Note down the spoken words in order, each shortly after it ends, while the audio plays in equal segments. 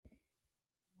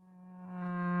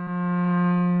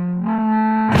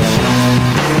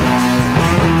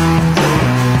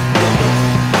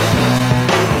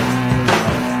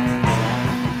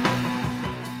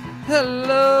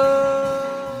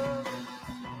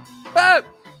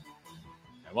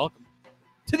and welcome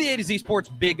to the A to Z Sports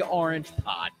Big Orange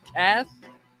Podcast.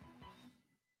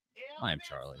 I am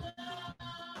Charlie.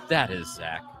 That is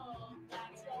Zach.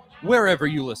 Wherever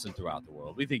you listen throughout the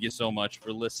world, we thank you so much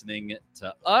for listening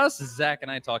to us. Zach and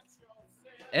I talk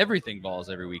everything balls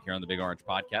every week here on the Big Orange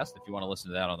Podcast. If you want to listen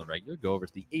to that on the regular, go over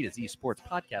to the A to Z Sports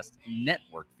Podcast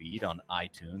Network feed on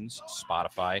iTunes,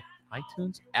 Spotify,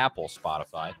 Apple,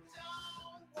 Spotify,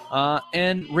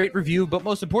 and rate, review, but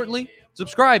most importantly,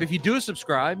 subscribe. If you do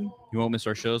subscribe, you won't miss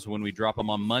our shows when we drop them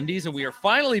on Mondays. And we are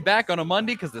finally back on a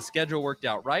Monday because the schedule worked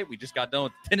out right. We just got done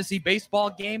with the Tennessee baseball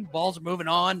game. Balls are moving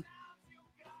on.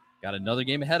 Got another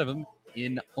game ahead of them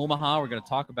in Omaha. We're going to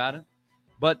talk about it.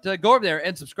 But go over there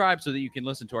and subscribe so that you can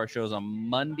listen to our shows on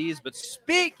Mondays. But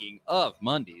speaking of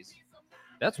Mondays,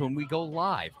 that's when we go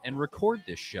live and record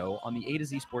this show on the A to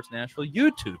Z Sports Nashville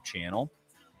YouTube channel.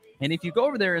 And if you go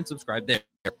over there and subscribe there,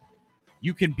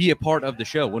 you can be a part of the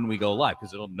show when we go live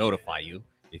because it'll notify you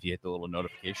if you hit the little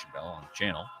notification bell on the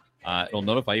channel. It'll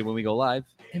notify you when we go live.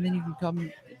 And then you can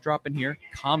come drop in here,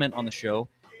 comment on the show,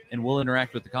 and we'll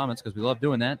interact with the comments because we love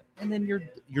doing that. And then you're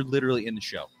literally in the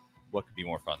show. What could be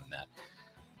more fun than that?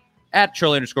 At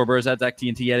Charlie_Burrs, at Zach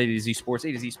TNT, at A to Z Sports,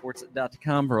 A to Z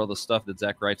Sports.com for all the stuff that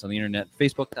Zach writes on the internet.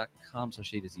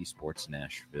 Facebook.com/A to Z Sports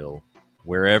Nashville.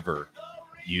 Wherever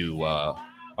you are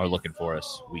looking for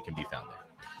us, we can be found there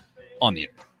on the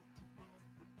internet.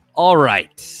 All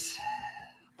right.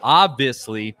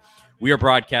 Obviously, we are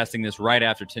broadcasting this right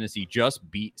after Tennessee just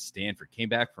beat Stanford. Came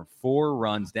back from 4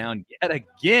 runs down yet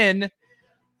again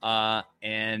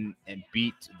and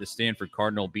beat the Stanford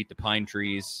Cardinal, beat the Pine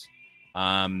Trees.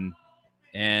 And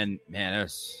man, it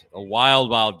was a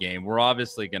wild game. We're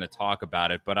obviously going to talk about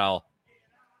it, but I'll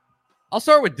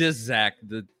start with this, Zach.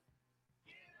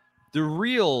 The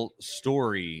real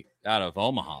story out of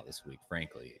Omaha this week,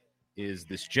 frankly, is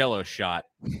this Jell-O shot.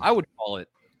 I would call it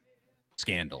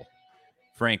scandal,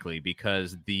 frankly,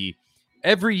 because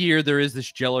every year there is this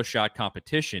Jell-O shot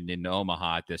competition in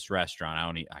Omaha at this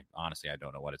restaurant. Honestly, I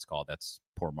don't know what it's called. That's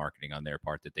poor marketing on their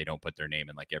part that they don't put their name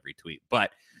in like every tweet.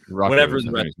 But Rocco's,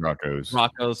 whatever.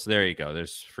 Rocco's. There you go.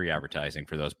 There's free advertising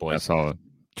for those boys. I saw a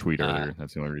tweet earlier.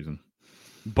 That's the only reason.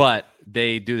 But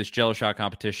they do this Jell-O shot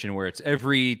competition where it's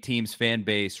every team's fan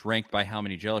base ranked by how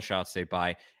many Jell-O shots they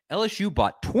buy. LSU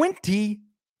bought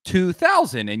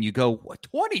 22,000, and you go, what?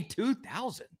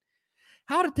 22,000?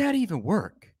 How did that even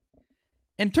work?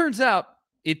 And turns out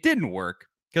it didn't work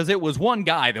because it was one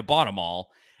guy that bought them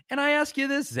all. And I ask you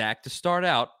this, Zach, to start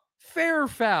out, fair or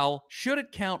foul, should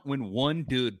it count when one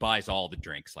dude buys all the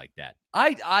drinks like that?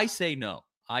 I say no.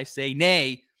 I say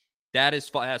nay.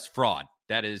 That's fraud.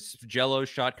 That is Jell-O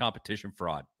shot competition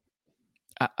fraud.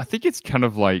 I think it's kind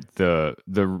of like the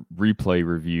replay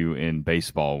review in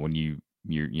baseball when you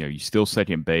still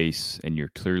second base and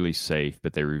you're clearly safe,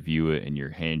 but they review it and your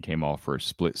hand came off for a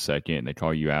split second and they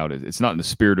call you out. It's not in the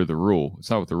spirit of the rule. It's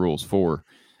not what the rule's for.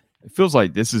 It feels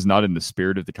like this is not in the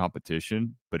spirit of the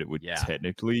competition, but it would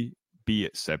technically be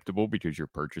acceptable because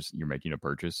you're making a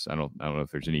purchase. I don't know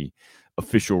if there's any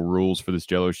official rules for this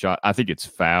Jell-O shot. I think it's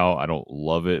foul. I don't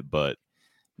love it, but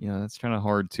that's kind of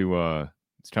hard to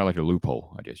it's kind of like a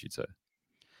loophole, I guess you'd say.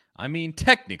 I mean,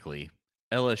 technically,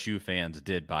 LSU fans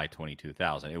did buy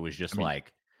 22,000. It was just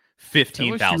like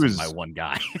 15,000 by one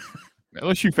guy.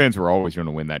 LSU fans were always going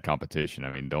to win that competition.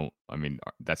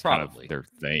 That's Probably kind of their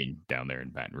thing down there in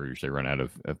Baton Rouge. They run out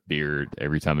of beer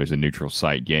every time there's a neutral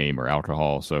site game or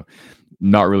alcohol. So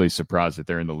not really surprised that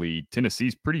they're in the lead.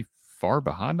 Tennessee's pretty far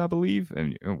behind, I believe.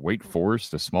 And Wake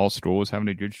Forest, a small school, is having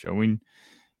a good showing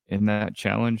in that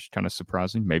challenge. Kind of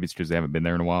surprising. Maybe it's because they haven't been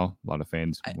there in a while. A lot of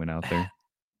fans went out there.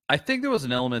 I think there was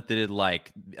an element that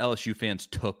LSU fans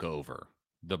took over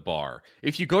the bar.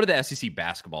 If you go to the SEC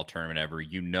basketball tournament ever,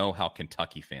 you know how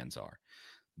Kentucky fans are.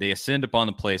 They ascend upon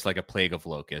the place like a plague of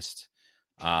locusts,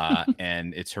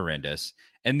 and it's horrendous.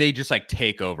 And they just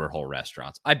take over whole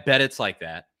restaurants. I bet it's like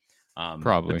that.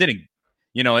 Probably. But then,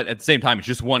 at the same time, it's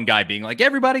just one guy being like,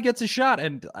 everybody gets a shot.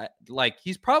 And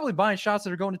he's probably buying shots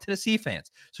that are going to Tennessee fans.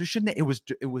 So shouldn't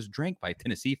it was drank by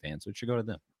Tennessee fans. So it should go to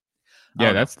them.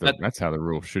 Yeah, that's how the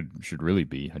rule should really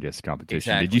be, I guess,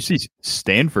 competition. Exactly. Did you see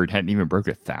Stanford hadn't even broke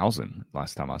 1,000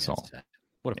 last time I saw?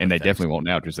 And they definitely won't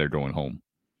now because they're going home.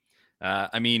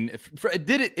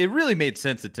 It really made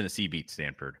sense that Tennessee beat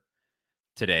Stanford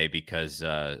today because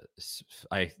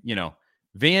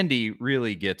Vandy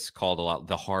really gets called a lot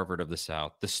the Harvard of the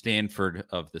South, the Stanford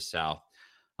of the South.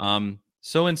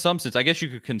 So in some sense, I guess you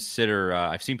could consider,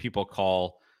 I've seen people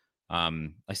call,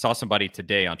 I saw somebody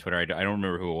today on Twitter, I don't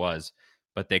remember who it was,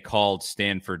 but they called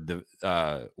Stanford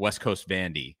the West Coast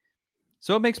Vandy.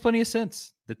 So it makes plenty of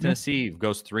sense The Tennessee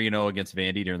goes 3-0 against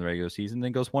Vandy during the regular season,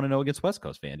 then goes 1-0 against West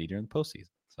Coast Vandy during the postseason.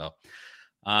 So,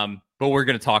 but we're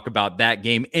going to talk about that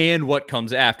game and what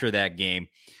comes after that game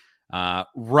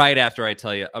right after I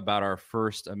tell you about our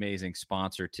first amazing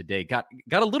sponsor today. Got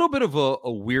a little bit of a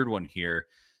weird one here.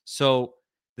 So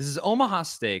this is Omaha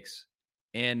Steaks,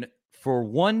 and for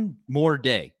one more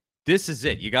day, this is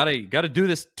it. You gotta do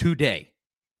this today.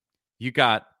 You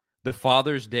got the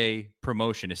Father's Day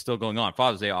promotion is still going on.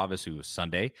 Father's Day obviously was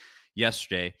Sunday,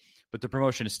 yesterday, but the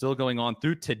promotion is still going on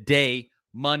through today,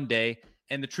 Monday.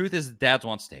 And the truth is, dads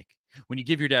want steak. When you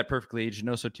give your dad perfectly aged,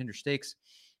 no so tender steaks,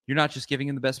 you're not just giving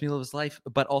him the best meal of his life,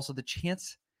 but also the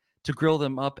chance to grill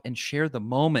them up and share the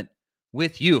moment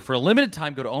with you. For a limited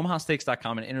time, go to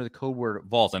omahasteaks.com and enter the code word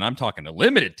Vols. And I'm talking a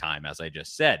limited time, as I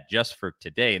just said, just for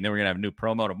today. And then we're going to have a new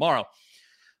promo tomorrow.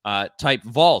 Type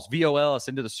Vols, VOLS,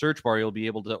 into the search bar. You'll be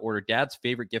able to order Dad's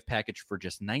favorite gift package for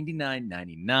just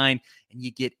 $99.99. And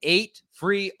you get 8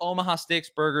 free Omaha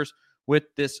Steaks burgers with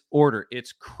this order.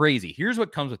 It's crazy. Here's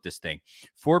what comes with this thing: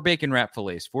 4 bacon wrap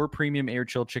fillets, 4 premium air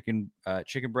chilled chicken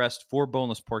breast, 4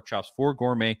 boneless pork chops, 4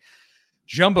 gourmet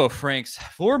jumbo franks,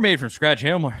 4 made from scratch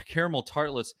caramel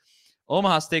tartlets,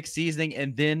 Omaha Steak seasoning,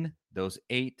 and then those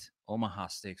 8 Omaha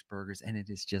Steaks burgers. And it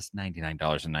is just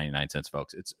 $99.99,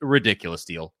 folks. It's a ridiculous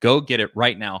deal. Go get it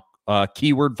right now.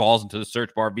 Keyword Vols into the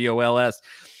search bar, VOLS.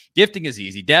 Gifting is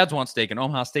easy. Dads want steak, and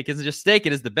Omaha Steak isn't just steak.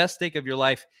 It is the best steak of your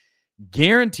life.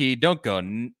 Guaranteed.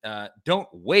 Don't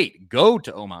wait. Go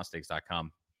to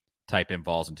omahasteaks.com. Type in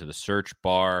Vols into the search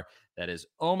bar. That is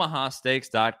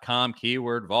omahasteaks.com,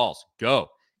 keyword Vols. Go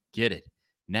get it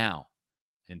now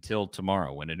until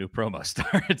tomorrow when a new promo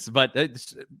starts. But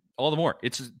it's all the more.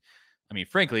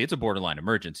 Frankly, it's a borderline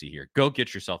emergency here. Go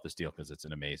get yourself this deal because it's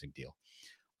an amazing deal.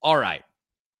 All right.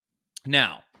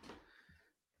 Now,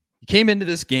 you came into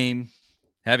this game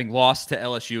having lost to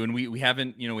LSU, and we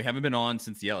haven't been on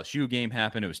since the LSU game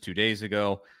happened. It was 2 days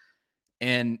ago.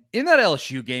 And in that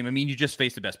LSU game, you just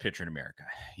faced the best pitcher in America.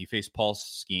 You faced Paul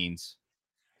Skeens.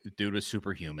 The dude was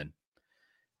superhuman.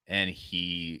 And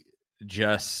he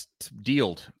just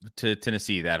dealed to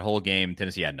Tennessee that whole game.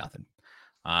 Tennessee had nothing.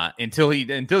 Until he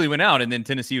went out, and then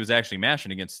Tennessee was actually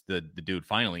mashing against the dude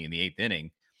finally in the 8th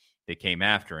inning. They came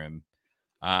after him.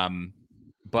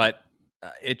 But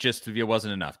it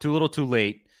wasn't enough. Too little, too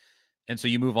late. And so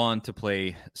you move on to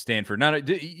play Stanford. Now,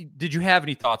 did you have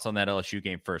any thoughts on that LSU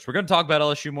game first? We're going to talk about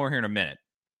LSU more here in a minute,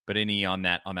 but any on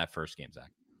that first game,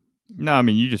 Zach? No,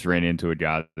 you just ran into a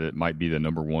guy that might be the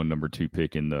number 1, number 2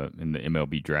 pick in the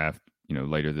MLB draft,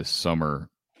 later this summer.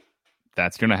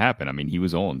 That's going to happen. He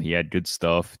was on. He had good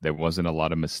stuff. There wasn't a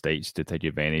lot of mistakes to take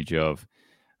advantage of.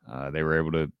 They were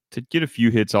able to get a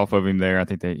few hits off of him there. I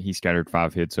think that he scattered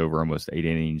 5 hits over almost 8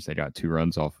 innings. They got 2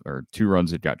 runs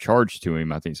that got charged to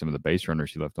him. I think some of the base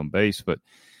runners he left on base, but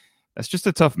that's just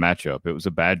a tough matchup. It was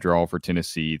a bad draw for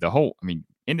Tennessee.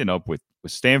 Ending up with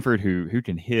Stanford, who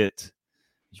can hit,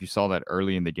 as you saw that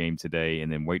early in the game today,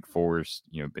 and then Wake Forest,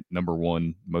 number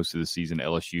 1 most of the season,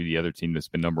 LSU, the other team that's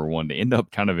been number 1, to end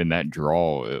up kind of in that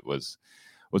draw. It was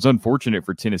unfortunate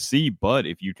for Tennessee, but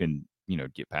if you can,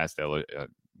 get past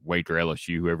Wake or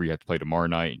LSU, whoever you have to play tomorrow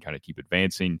night, and kind of keep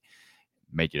advancing,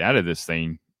 make it out of this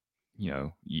thing,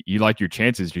 you like your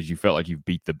chances because you felt like you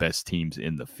beat the best teams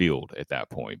in the field at that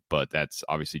point. But that's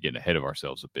obviously getting ahead of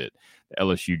ourselves a bit. The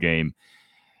LSU game,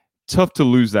 tough to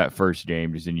lose that first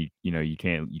game, because then you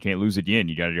can't lose again.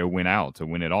 You got to go win out to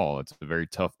win it all. It's a very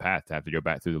tough path to have to go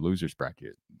back through the losers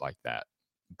bracket like that.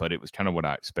 But it was kind of what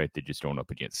I expected, just going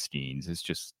up against Skeens. It's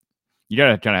just, you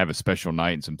got to kind of have a special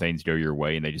night and some things go your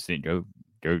way, and they just didn't go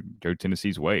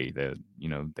Tennessee's way. They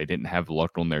didn't have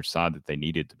luck on their side that they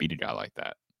needed to beat a guy like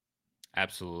that.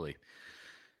 Absolutely.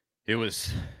 It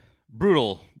was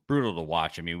brutal to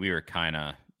watch. We were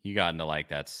you got into like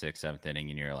that 6th, 7th inning,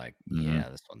 and you're like, yeah,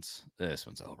 this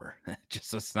one's over.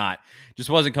 just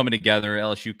wasn't coming together.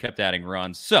 LSU kept adding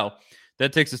runs. So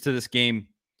that takes us to this game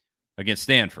against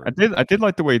Stanford. I did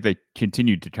like the way they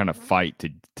continued to kind of fight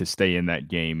to stay in that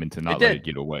game and to not let it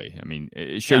get away.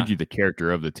 It showed you the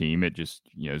character of the team. It just,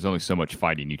 there's only so much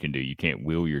fighting you can do. You can't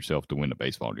will yourself to win a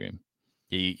baseball game.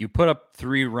 You put up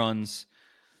 3 runs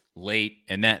late,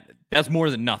 and that's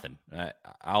more than nothing.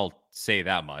 I'll say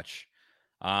that much.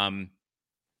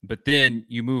 But then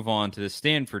you move on to the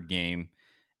Stanford game,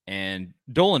 and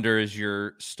Dolander is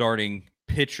your starting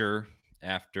pitcher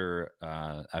after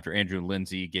Andrew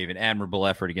Lindsay gave an admirable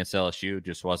effort against LSU. It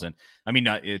just wasn't.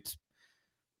 It's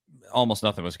almost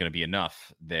nothing was going to be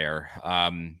enough there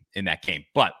in that game.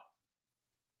 But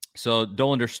so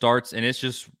Dolander starts, and it's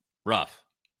just rough.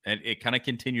 And it kind of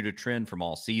continued to trend from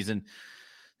all season.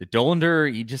 The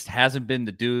Dolander, he just hasn't been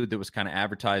the dude that was kind of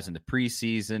advertised in the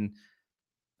preseason.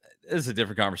 This is a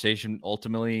different conversation.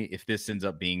 Ultimately, if this ends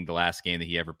up being the last game that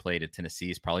he ever played at Tennessee,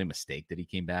 it's probably a mistake that he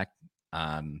came back.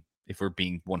 If we're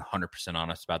being 100%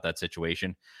 honest about that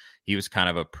situation, he was kind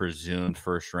of a presumed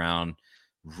first round,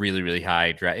 really, really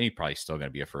high draft. And he's probably still going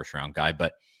to be a first round guy,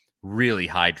 but really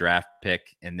high draft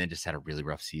pick, and then just had a really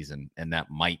rough season. And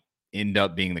that might end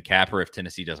up being the capper if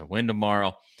Tennessee doesn't win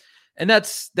tomorrow. And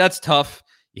that's tough.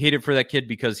 You hate it for that kid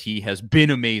because he has been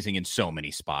amazing in so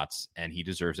many spots, and he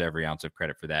deserves every ounce of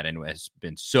credit for that and has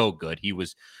been so good. He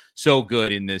was so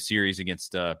good in the series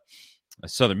against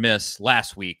Southern Miss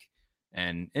last week.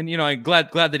 And I'm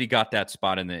glad that he got that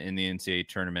spot in the NCAA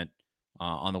tournament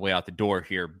on the way out the door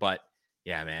here. But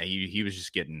yeah, man, he was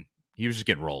just getting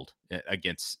rolled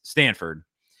against Stanford.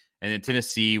 And then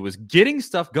Tennessee was getting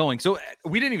stuff going. So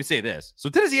we didn't even say this. So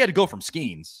Tennessee had to go from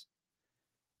Skeens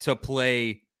to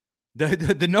play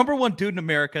the number one dude in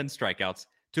America in strikeouts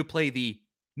to play the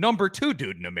number two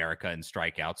dude in America in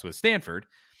strikeouts with Stanford.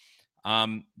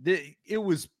 It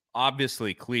was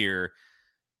obviously clear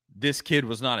this kid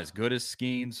was not as good as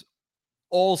Skeens.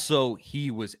 Also,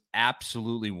 he was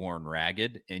absolutely worn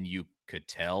ragged, and you could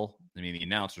tell. I mean, the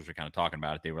announcers were kind of talking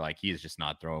about it. They were like, he is just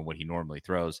not throwing what he normally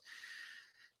throws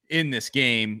in this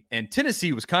game. And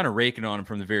Tennessee was kind of raking on him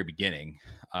from the very beginning.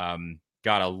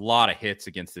 Got a lot of hits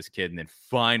against this kid and then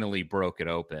finally broke it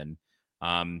open.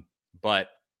 But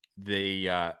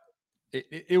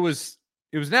it was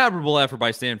an admirable effort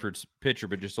by Stanford's pitcher,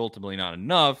 but just ultimately not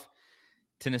enough.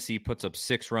 Tennessee puts up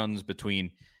 6 runs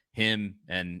between him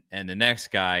and the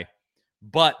next guy,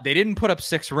 but they didn't put up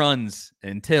 6 runs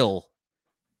until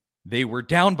they were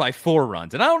down by 4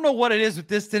 runs. And I don't know what it is with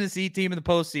this Tennessee team in the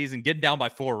postseason getting down by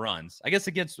 4 runs. I guess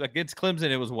against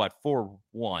Clemson, it was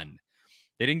 4-1.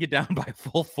 They didn't get down by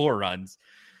full 4 runs,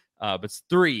 but it's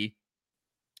 3.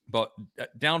 But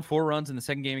down 4 runs in the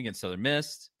second game against Southern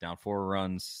Miss, down 4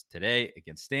 runs today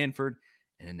against Stanford,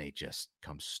 and then they just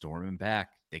come storming back.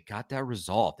 They got that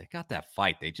resolve. They got that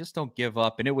fight. They just don't give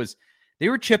up. And they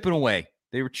were chipping away.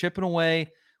 They were chipping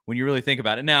away when you really think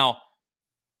about it. Now,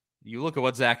 you look at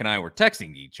what Zach and I were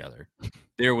texting to each other.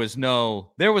 There was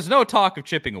no talk of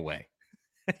chipping away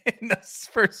in those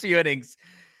first few innings.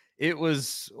 It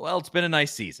was, it's been a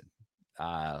nice season.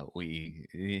 That's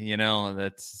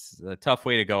a tough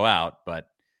way to go out, but,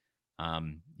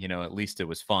 at least it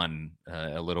was fun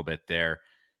a little bit there.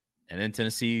 And then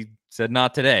Tennessee said,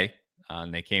 not today,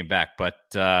 and they came back. But,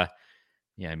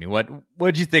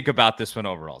 what'd you think about this one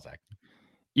overall, Zach?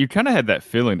 You kind of had that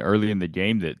feeling early in the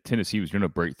game that Tennessee was going to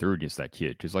break through against that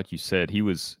kid. Because like you said, they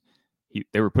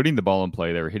were putting the ball in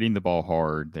play. They were hitting the ball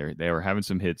hard. They were having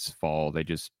some hits fall. They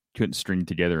just couldn't string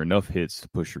together enough hits to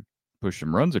push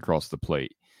some runs across the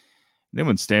plate. And then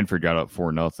when Stanford got up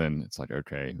 4-0, it's like,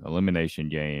 okay, elimination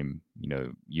game.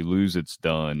 You lose, it's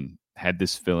done. Had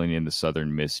this feeling in the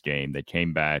Southern Miss game. They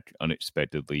came back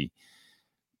unexpectedly.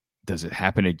 Does it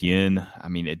happen again? I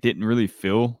mean, it didn't really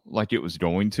feel like it was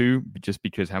going to, just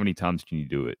because how many times can you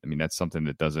do it? I mean, that's something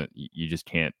that you just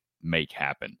can't make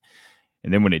happen.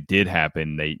 And then when it did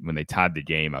happen, when they tied the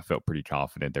game, I felt pretty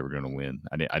confident they were going to win.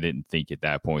 I didn't think at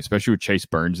that point, especially with Chase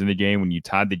Burns in the game, when you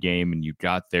tied the game and you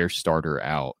got their starter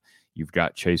out, you've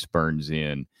got Chase Burns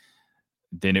in,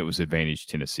 then it was advantage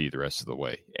Tennessee the rest of the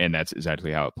way. And that's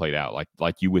exactly how it played out.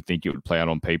 Like you would think it would play out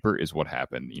on paper is what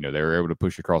happened. They were able to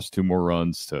push across 2 more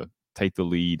runs to take the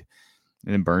lead,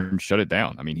 and then Burns shut it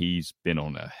down. I mean, he's been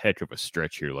on a heck of a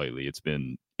stretch here lately. It's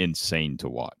been insane to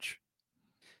watch.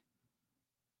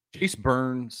 Chase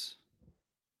Burns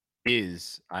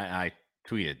is, I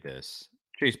tweeted this,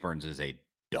 Chase Burns is a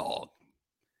dog.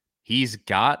 He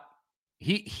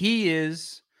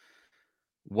is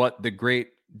what the great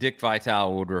Dick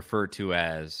Vitale would refer to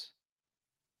as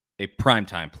a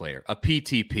primetime player, a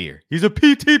PT peer. He's a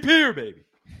PT peer, baby.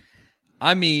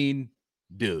 I mean,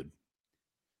 dude,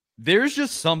 there's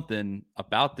just something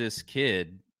about this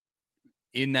kid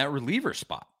in that reliever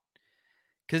spot.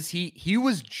 Because he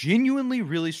was genuinely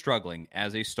really struggling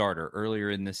as a starter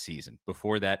earlier in this season.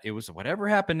 Before that, it was whatever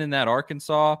happened in that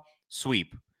Arkansas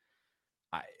sweep.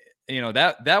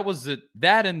 That was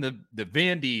that and the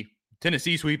Vandy,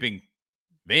 Tennessee sweeping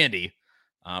Vandy.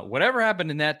 Whatever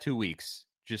happened in that 2 weeks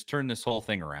just turned this whole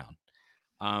thing around.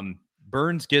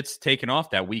 Burns gets taken off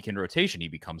that weekend rotation. He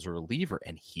becomes a reliever,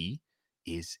 and he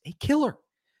is a killer.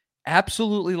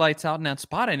 Absolutely lights out in that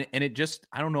spot. And it just,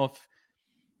 I don't know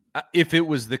if it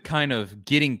was the kind of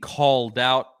getting called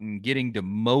out and getting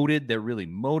demoted that really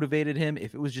motivated him,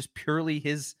 if it was just purely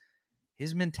his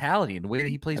mentality and the way that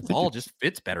he plays ball just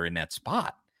fits better in that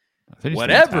spot.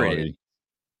 Whatever it is.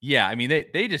 Yeah, I mean,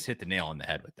 they just hit the nail on the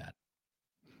head with that.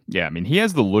 Yeah, I mean, he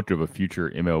has the look of a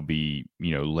future MLB,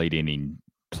 late inning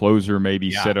closer, maybe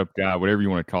setup guy, whatever you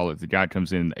want to call it. The guy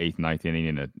comes in the 8th, 9th inning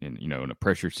in a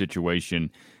pressure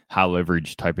situation, high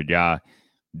leverage type of guy.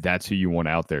 That's who you want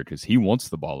out there because he wants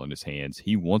the ball in his hands.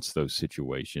 He wants those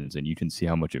situations, and you can see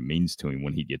how much it means to him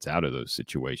when he gets out of those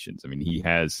situations. I mean, he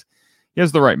has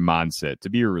the right mindset to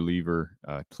be a reliever,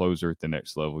 closer at the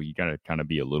next level. You got to kind of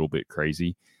be a little bit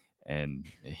crazy. And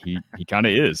he kind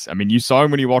of is. I mean, you saw him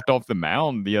when he walked off the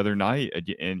mound the other night,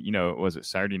 and was it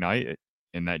Saturday night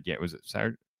in that game? Was it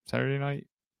Saturday night?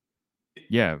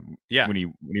 Yeah. When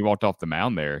he walked off the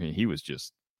mound there, he was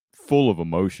just full of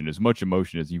emotion, as much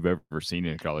emotion as you've ever seen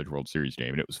in a College World Series game,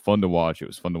 and it was fun to watch. It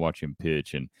was fun to watch him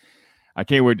pitch, and I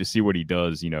can't wait to see what he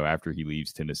does, after he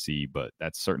leaves Tennessee. But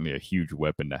that's certainly a huge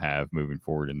weapon to have moving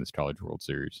forward in this College World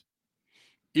Series.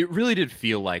 It really did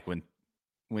feel like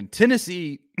when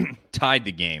Tennessee tied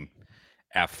the game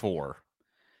at 4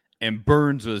 and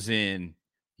Burns was in,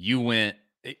 you went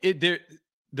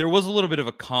there was a little bit of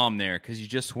a calm there because you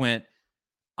just went,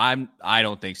 I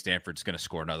don't think Stanford's going to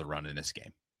score another run in this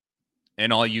game.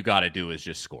 And all you got to do is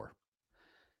just score.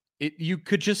 You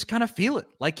could just kind of feel it.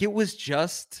 Like it was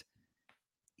just,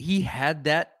 he had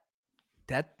that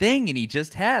thing, and he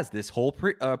just has this whole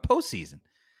postseason.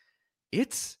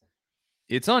 It's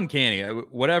uncanny.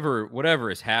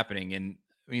 Whatever is happening. And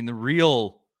I mean, the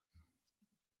real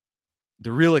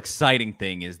exciting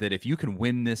thing is that if you can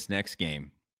win this next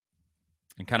game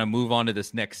and kind of move on to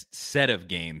this next set of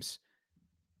games,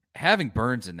 having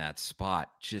Burns in that spot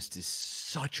just is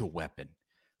such a weapon.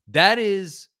 That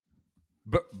is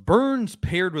Burns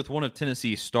paired with one of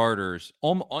Tennessee's starters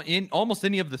in almost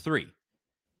any of the three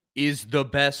is the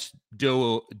best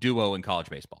duo in college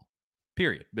baseball.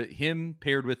 Period. But him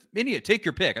paired with take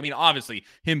your pick. I mean, obviously,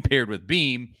 him paired with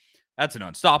Beam, that's an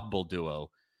unstoppable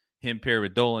duo. Him paired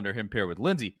with Dolan or him paired with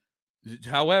Lindsey.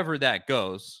 However that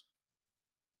goes,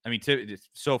 I mean,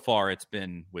 so far it's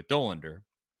been with Dolander,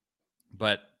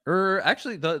 but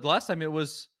actually the last time it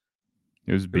was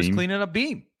cleaning up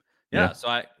Beam. Yeah.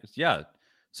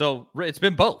 So it's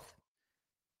been both.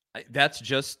 That's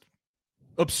just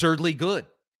absurdly good,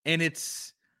 and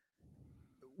it's.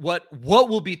 What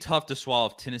will be tough to swallow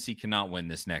if Tennessee cannot win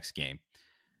this next game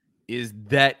is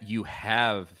that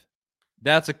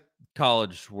that's a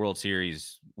College World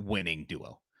Series winning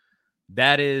duo.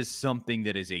 That is something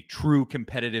that is a true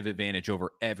competitive advantage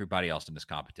over everybody else in this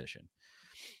competition.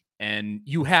 And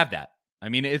you have that. I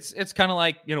mean, it's kind of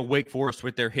like, Wake Forest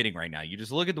with their hitting right now. You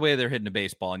just look at the way they're hitting the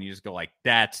baseball and you just go like,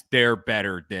 they're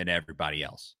better than everybody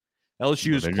else.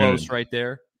 LSU is close right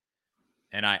there.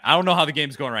 And I don't know how the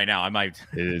game's going right now. I might.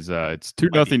 It is. It's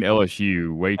 2-0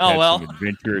 LSU. Wake had some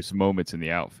adventurous moments in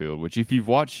the outfield. Which, if you've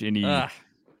watched any,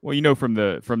 from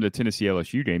the Tennessee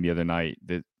LSU game the other night,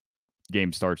 the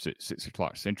game starts at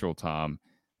 6:00 Central Time.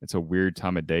 It's a weird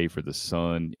time of day for the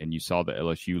sun, and you saw the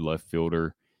LSU left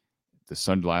fielder, the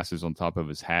sunglasses on top of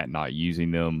his hat, not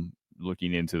using them,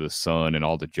 looking into the sun, and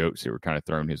all the jokes that were kind of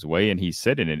thrown his way. And he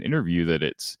said in an interview that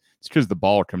it's because the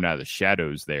ball coming out of the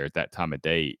shadows there at that time of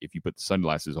day. If you put the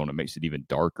sunglasses on, it makes it even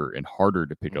darker and harder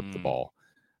to pick up the ball.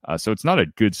 So it's not a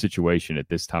good situation at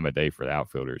this time of day for the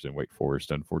outfielders. And Wake Forest,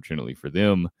 unfortunately for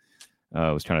them,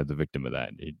 was kind of the victim of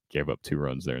that. It gave up 2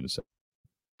 runs there in the second.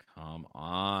 Come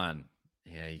on.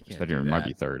 Yeah, you can't. Second might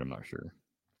be third. I'm not sure.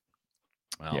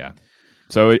 Well, yeah.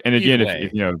 So, and again,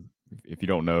 if you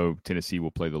don't know, Tennessee will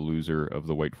play the loser of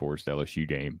the Wake Forest LSU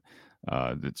game.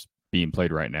 That's being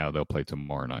played right now. They'll play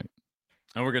tomorrow night.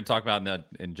 And we're going to talk about that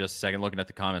in just a second. Looking at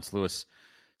the comments, Lewis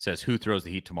says, who throws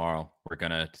the heat tomorrow? We're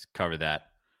going to cover that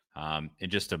in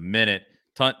just a minute.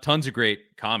 Tons of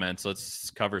great comments.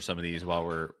 Let's cover some of these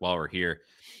while we're here.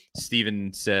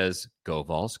 Steven says, go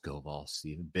Vols,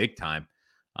 Steven, big time.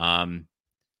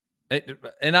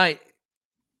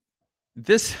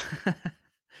 This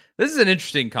is an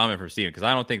interesting comment from Steven because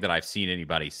I don't think that I've seen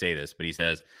anybody say this, but he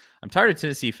says, I'm tired of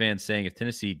Tennessee fans saying if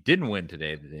Tennessee didn't win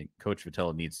today, then Coach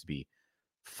Vitello needs to be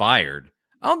fired.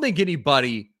 I don't think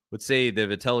anybody would say that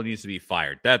Vitello needs to be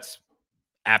fired. That's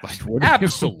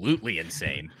absolutely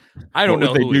insane. I don't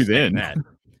know who would do that.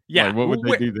 Yeah, what would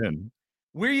they do then?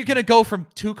 Where are you going to go from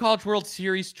 2 College World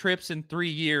Series trips in 3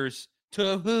 years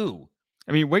to who?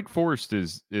 I mean, Wake Forest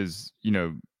is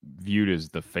viewed as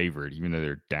the favorite, even though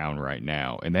they're down right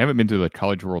now, and they haven't been to the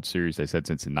College World Series. They said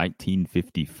since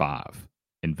 1955.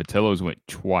 And Vitello's went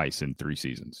twice in 3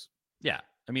 seasons. Yeah.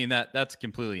 I mean, that's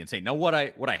completely insane. Now, what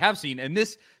I have seen, and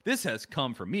this has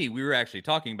come from me, we were actually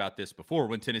talking about this before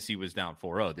when Tennessee was down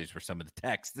 4-0. These were some of the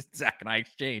texts that Zach and I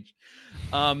exchanged.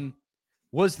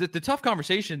 Was that the tough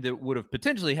conversation that would have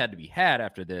potentially had to be had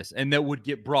after this and that would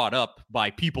get brought up by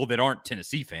people that aren't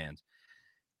Tennessee fans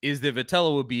is that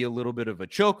Vitello would be a little bit of a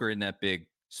choker in that big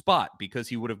spot because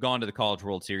he would have gone to the College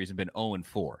World Series and been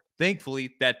 0-4.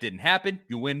 Thankfully, that didn't happen.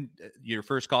 You win your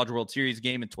first College World Series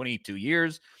game in 22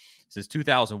 years since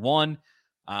 2001.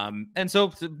 And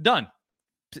so done.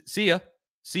 See ya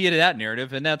to that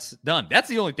narrative, and that's done. That's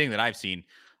the only thing that I've seen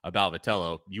about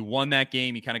Vitello. You won that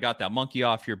game. You kind of got that monkey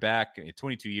off your back.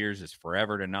 22 years is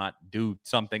forever to not do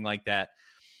something like that.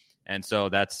 And so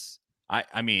that's,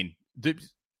 I mean,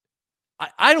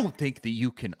 I don't think that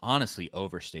you can honestly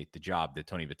overstate the job that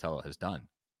Tony Vitello has done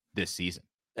this season.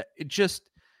 It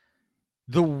just,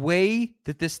 the way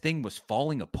that this thing was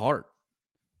falling apart,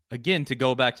 again, to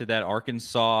go back to that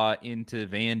Arkansas into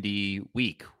Vandy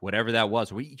week, whatever that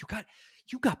was, where you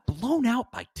got blown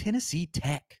out by Tennessee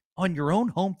Tech on your own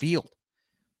home field.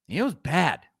 It was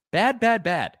bad. And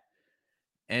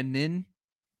then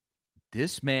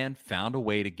this man found a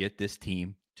way to get this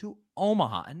team to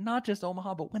Omaha, and not just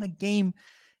Omaha, but win a game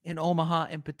in Omaha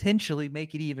and potentially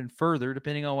make it even further,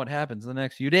 depending on what happens in the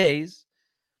next few days.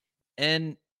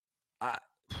 And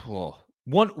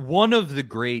one of the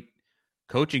great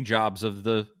coaching jobs of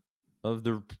the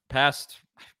past,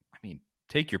 I mean,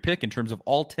 take your pick in terms of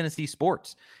all Tennessee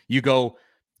sports. You go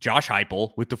Josh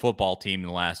Heupel with the football team in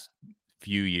the last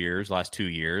 2 years,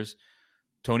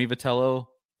 Tony Vitello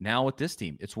now with this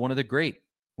team. It's one of the great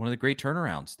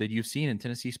turnarounds that you've seen in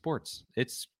Tennessee sports.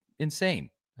 It's insane.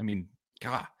 I mean,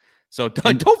 God. So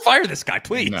don't fire this guy,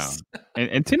 please. No.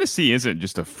 And Tennessee isn't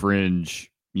just a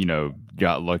fringe,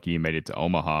 got lucky and made it to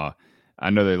Omaha. I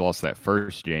know they lost that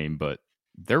first game, but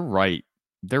they're right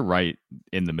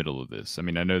in the middle of this. I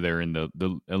mean, I know they're in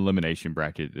the elimination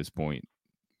bracket at this point.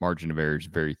 Margin of error is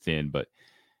very thin, but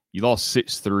you lost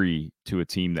 6-3 to a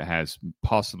team that has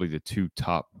possibly the 2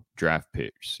 top draft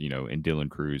picks, in Dylan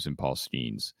Cruz and Paul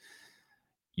Skeens.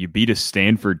 You beat a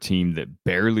Stanford team that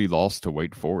barely lost to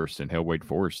Wake Forest and held Wake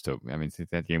Forest to, I think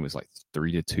that game was like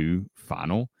 3-2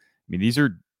 final. I mean, these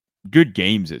are good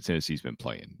games that Tennessee's been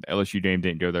playing. The LSU game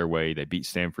didn't go their way. They beat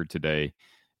Stanford today.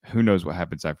 Who knows what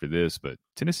happens after this, but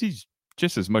Tennessee's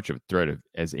just as much of a threat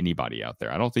as anybody out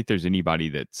there. I don't think there's anybody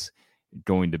that's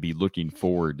going to be looking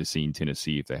forward to seeing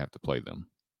Tennessee if they have to play them.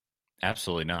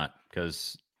 Absolutely not,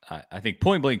 because I think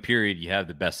point blank period, you have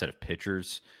the best set of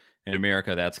pitchers in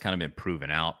America. That's kind of been proven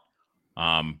out.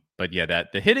 But yeah,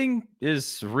 that the hitting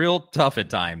is real tough at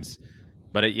times.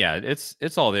 But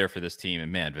it's all there for this team,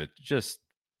 and man, but just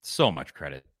so much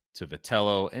credit to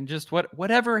Vitello and just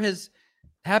whatever has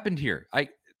happened here. I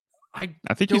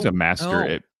think he's a master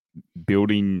at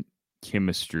building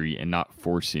chemistry and not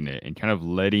forcing it, and kind of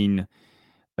letting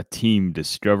a team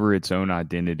discover its own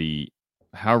identity,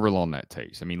 however long that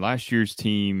takes. I mean, last year's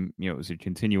team, it was a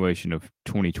continuation of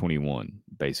 2021,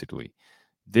 basically.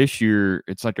 This year,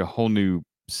 it's like a whole new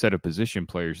set of position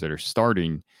players that are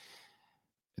starting.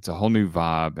 It's a whole new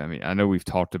vibe. I mean, I know we've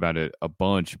talked about it a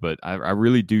bunch, but I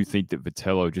really do think that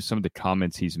Vitello, just some of the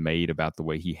comments he's made about the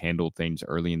way he handled things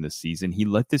early in the season, he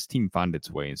let this team find its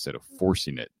way instead of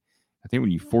forcing it. I think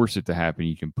when you force it to happen,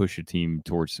 you can push a team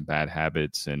towards some bad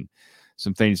habits and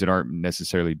some things that aren't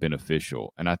necessarily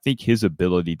beneficial. And I think his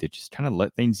ability to just kind of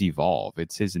let things evolve,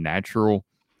 it's his natural.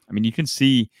 I mean, you can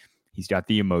see he's got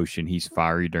the emotion. He's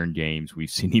fiery during games. We've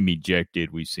seen him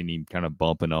ejected. We've seen him kind of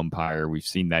bump an umpire. We've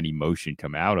seen that emotion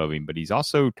come out of him, but he's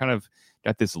also kind of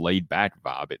got this laid back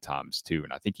vibe at times too.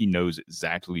 And I think he knows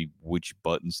exactly which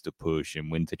buttons to push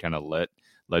and when to kind of let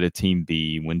a team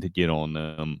be, when to get on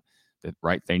them, the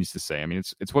right things to say. I mean,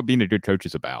 it's what being a good coach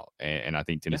is about. And I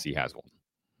think Tennessee has one.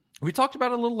 We talked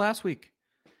about it a little last week.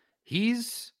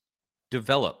 He's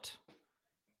developed.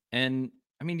 And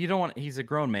I mean, he's a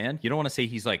grown man. You don't want to say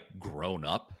he's like grown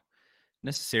up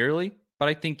necessarily, but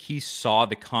I think he saw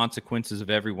the consequences of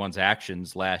everyone's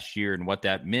actions last year and what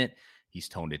that meant. He's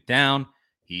toned it down.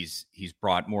 He's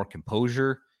brought more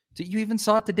composure. You even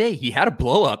saw it today. He had a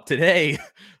blow up today,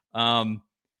 and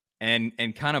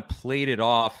kind of played it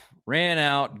off, ran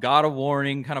out, got a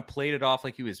warning, kind of played it off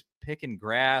like he was picking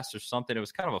grass or something. It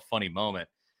was kind of a funny moment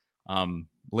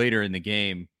later in the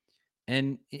game.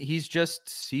 And he's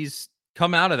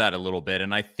come out of that a little bit.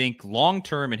 And I think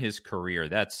long-term in his career,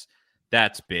 that's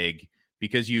big,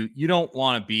 because you don't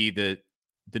want to be the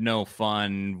no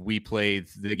fun, we play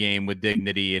the game with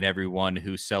dignity and everyone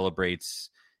who celebrates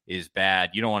is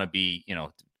bad. You don't want to be,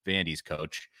 Vandy's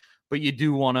coach, but you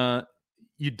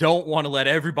don't want to let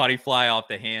everybody fly off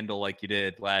the handle like you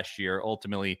did last year.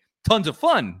 Ultimately, tons of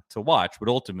fun to watch, but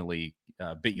ultimately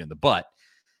bit you in the butt.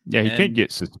 Yeah, he can't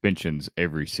get suspensions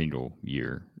every single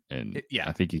year. And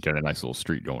I think he's got a nice little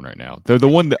streak going right now. The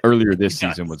one that earlier this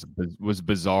season was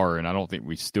bizarre, and I don't think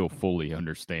we still fully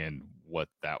understand what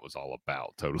that was all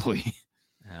about totally.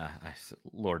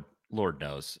 Lord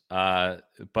knows. But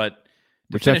to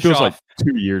Which that finish feels like off,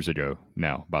 2 years ago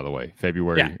now, by the way. yeah,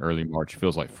 February, early March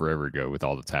feels like forever ago with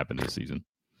all that's happened this season.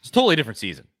 it's a totally different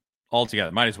season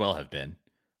altogether. Might as well have been.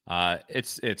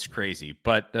 It's crazy.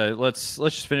 But let's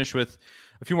just finish with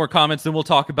a few more comments, then we'll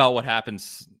talk about what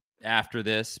happens after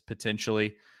this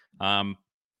potentially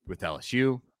with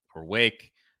LSU or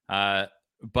Wake.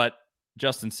 But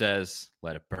Justin says,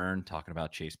 "Let it burn." Talking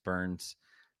about Chase Burns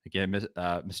again.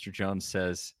 Mr. Jones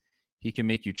says he can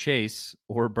make you chase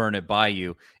or burn it by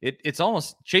you. It's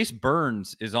almost Chase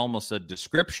Burns is almost a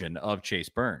description of Chase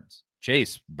Burns.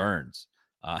 Chase Burns.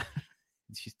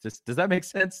 Does that make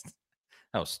sense?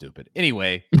 That was stupid.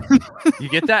 Anyway, you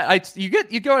get that? You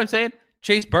get what I'm saying?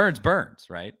 Chase Burns,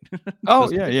 right?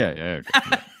 Oh, yeah.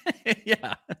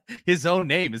 Yeah. His own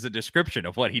name is a description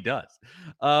of what he does.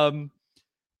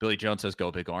 Billy Jones says,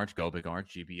 go Big Orange,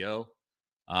 GBO.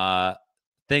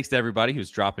 Thanks to everybody who's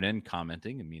dropping in,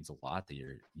 commenting. It means a lot that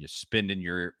you're spending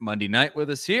your Monday night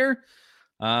with us here.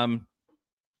 And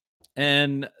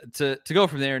to go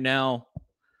from there now,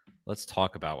 let's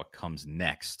talk about what comes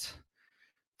next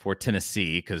for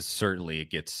Tennessee, because certainly it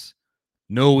gets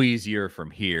no easier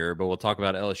from here. But we'll talk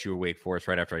about LSU or Wake Forest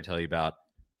right after I tell you about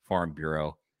Farm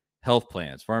Bureau Health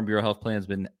Plans. Farm Bureau Health Plans has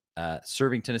been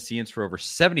serving Tennesseans for over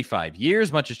 75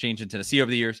 years. Much has changed in Tennessee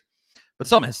over the years, but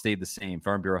some has stayed the same.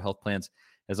 Farm Bureau Health Plans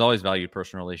has always valued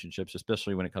personal relationships,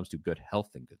 especially when it comes to good health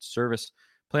and good service.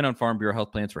 Plan on Farm Bureau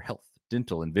Health Plans for health,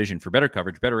 dental, and vision. For better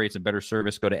coverage, better rates, and better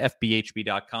service, go to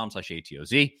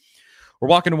fbhb.com/ATOZ or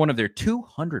walk into one of their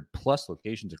 200-plus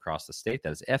locations across the state.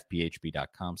 That is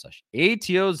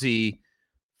fbhb.com/ATOZ.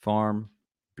 Farm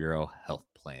Bureau Health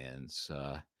Plans.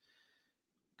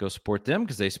 Go support them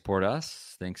because they support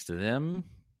us. Thanks to them.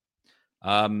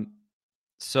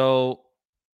 So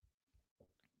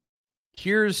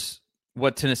here's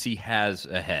what Tennessee has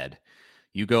ahead.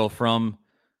 You go from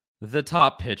the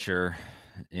top pitcher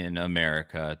in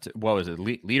America to, what was it,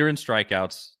 leader in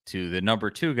strikeouts, to the number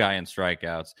 2 guy in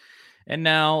strikeouts. And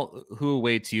now who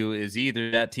awaits you is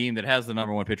either that team that has the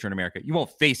number 1 pitcher in America. You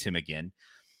won't face him again,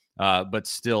 but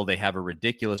still they have a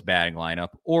ridiculous batting lineup.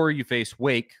 Or you face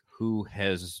Wake, who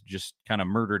has just kind of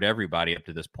murdered everybody up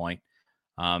to this point.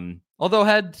 Although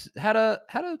had a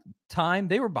time,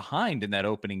 they were behind in that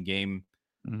opening game,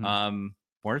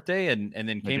 weren't they? And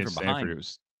then came from behind. Stanford,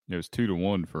 it was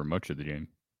 2-1 for much of the game.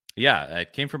 Yeah,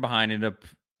 it came from behind, ended up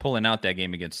pulling out that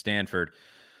game against Stanford.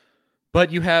 But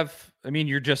you have,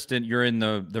 you're in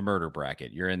the murder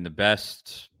bracket. You're in the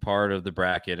best part of the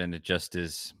bracket, and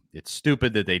it's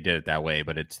stupid that they did it that way,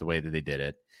 but it's the way that they did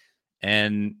it.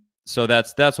 And so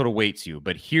that's what awaits you.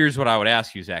 But here's what I would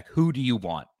ask you, Zach. Who do you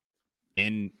want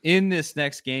in this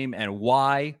next game, and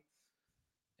why?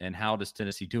 And how does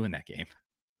Tennessee do in that game?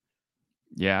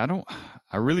 Yeah,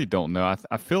 I really don't know.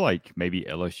 I feel like maybe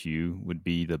LSU would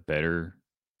be the better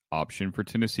option for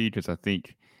Tennessee, because I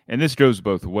think, and this goes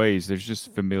both ways, there's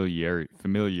just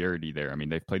familiarity there. I mean,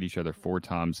 they've played each other 4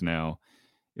 times now.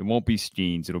 It won't be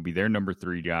Skeens. It'll be their number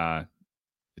 3 guy.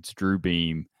 It's Drew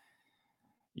Beam.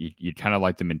 You kind of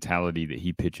like the mentality that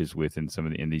he pitches with in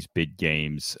these big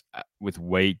games. With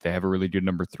Wake, they have a really good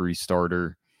number 3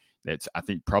 starter. That's, I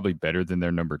think, probably better than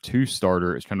their number 2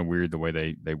 starter. It's kind of weird the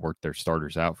way they work their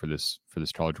starters out for this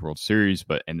College World Series.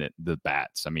 But the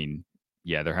bats, I mean,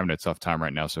 yeah, they're having a tough time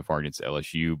right now so far against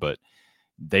LSU, but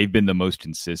they've been the most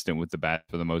consistent with the bat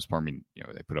for the most part. I mean,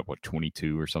 they put up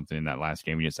 22 or something in that last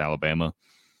game against Alabama.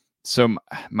 So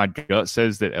my gut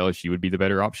says that LSU would be the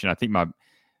better option. I think my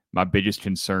biggest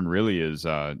concern really is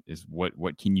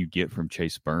what can you get from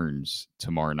Chase Burns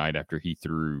tomorrow night after he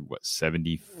threw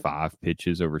 75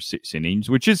 pitches over 6 innings,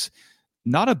 which is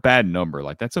not a bad number.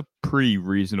 Like, that's a pretty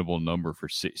reasonable number for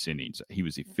 6 innings. He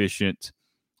was efficient,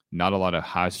 not a lot of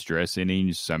high stress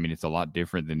innings. I mean, it's a lot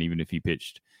different than even if he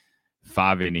pitched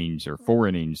 5 innings or 4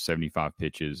 innings, 75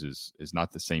 pitches is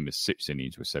not the same as 6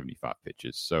 innings with 75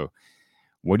 pitches. So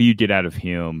what do you get out of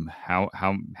him? How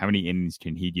many innings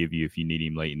can he give you if you need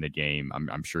him late in the game?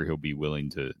 I'm sure he'll be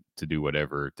willing to do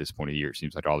whatever at this point of the year. It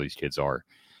seems like all these kids are.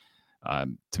 To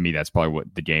me, that's probably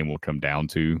what the game will come down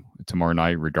to tomorrow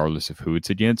night, regardless of who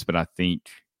it's against. But I think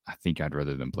I'd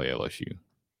rather than play LSU.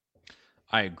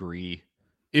 I agree.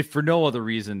 If for no other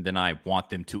reason than I want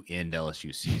them to end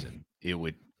LSU season, it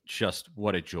would just,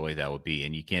 what a joy that would be.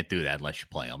 And you can't do that unless you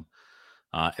play them.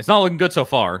 It's not looking good so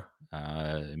far.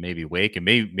 Maybe Wake, and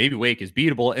maybe Wake is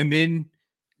beatable. And then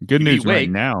good news right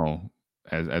now,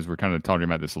 as we're kind of talking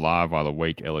about this live while the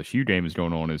Wake LSU game is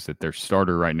going on, is that their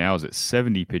starter right now is at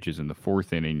 70 pitches in the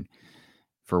 4th inning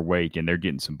for Wake, and they're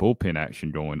getting some bullpen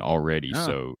action going already. Oh.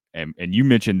 So, and you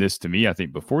mentioned this to me, I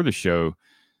think, before the show,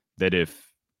 that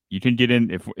if you can get in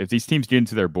if these teams get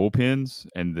into their bullpens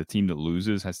and the team that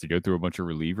loses has to go through a bunch of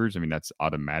relievers. I mean, that's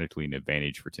automatically an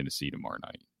advantage for Tennessee tomorrow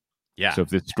night. Yeah. So if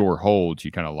this score holds,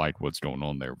 you kind of like what's going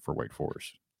on there for Wake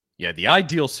Forest. Yeah, the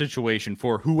ideal situation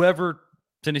for whoever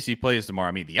Tennessee plays tomorrow.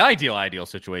 I mean, the ideal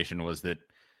situation was that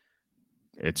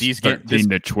it's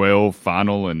 13-12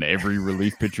 final and every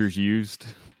relief pitcher's used.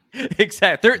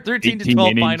 Exactly. 13 to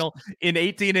 12 innings. final in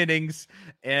 18 innings,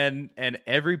 and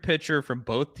every pitcher from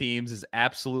both teams is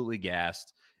absolutely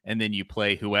gassed, and then you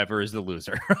play whoever is the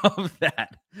loser of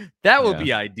that. That would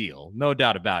be ideal, no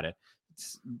doubt about it.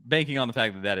 It's banking on the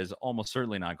fact that that is almost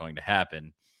certainly not going to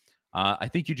happen. I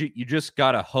think you just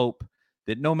got to hope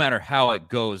that no matter how it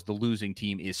goes, the losing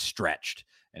team is stretched.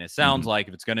 And it sounds like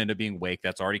if it's going to end up being Wake,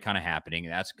 that's already kind of happening,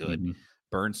 and that's good.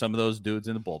 Burn some of those dudes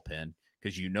in the bullpen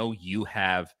because you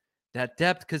have that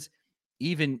depth. Because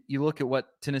even you look at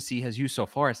what Tennessee has used so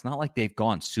far, it's not like they've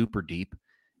gone super deep,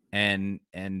 and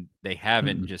they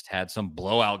haven't just had some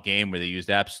blowout game where they used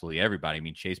absolutely everybody. I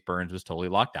mean, Chase Burns was totally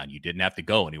locked down. You didn't have to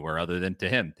go anywhere other than to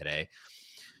him today.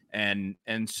 And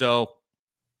so,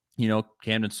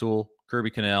 Camden Sewell,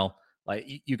 Kirby Cannell, like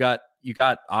you got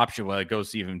option. Well, it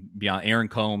goes even beyond Aaron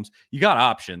Combs. You got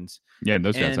options. Yeah, and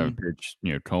those guys haven't pitched.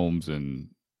 Combs, and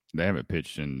they haven't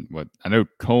pitched in what I know.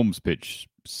 Combs pitched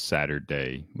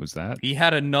Saturday. Was that he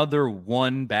had another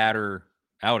one batter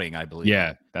outing, I believe.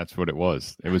 Yeah, that's what it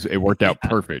was. It worked out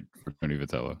perfect for Tony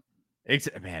Vitello.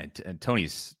 Man, and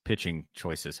Tony's pitching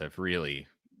choices have really,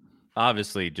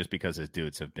 obviously, just because his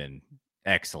dudes have been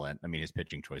excellent. I mean, his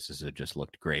pitching choices have just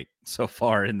looked great so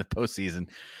far in the postseason.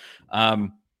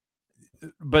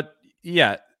 But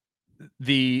yeah,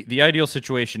 the ideal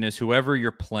situation is whoever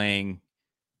you're playing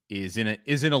is in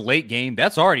a late game.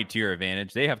 That's already to your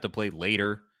advantage. They have to play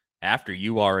later after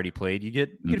you already played. You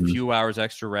get a few hours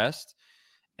extra rest,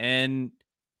 and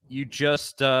you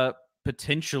just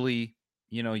potentially,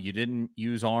 you didn't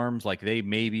use arms like they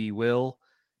maybe will,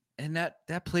 and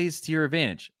that plays to your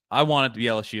advantage. I want it to be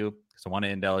LSU because I want to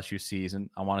end LSU season.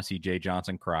 I want to see Jay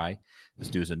Johnson cry. This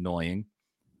dude's annoying,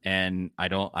 and I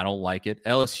don't like it.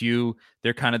 LSU,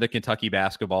 they're kind of the Kentucky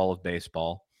basketball of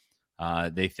baseball.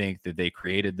 They think that they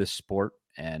created this sport,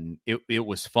 and it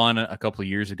was fun a couple of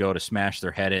years ago to smash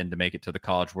their head in to make it to the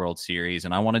College World Series,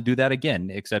 and I want to do that again,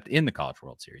 except in the College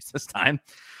World Series this time.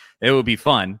 It would be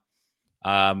fun.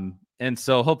 And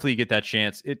so hopefully you get that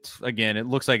chance. It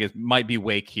looks like it might be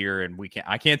Wake here, and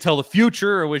I can't tell the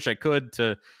future. I wish I could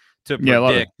to predict. Yeah, a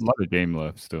lot of game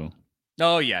left still.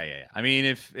 Oh, yeah. I mean,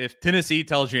 if Tennessee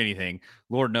tells you anything,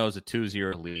 Lord knows a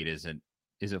 2-0 lead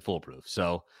isn't foolproof.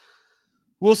 So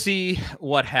we'll see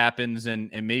what happens,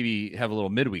 and maybe have a little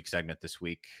midweek segment this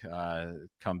week.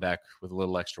 Come back with a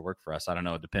little extra work for us. I don't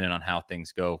know, depending on how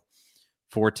things go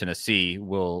for Tennessee.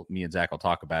 Me and Zach will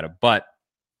talk about it. But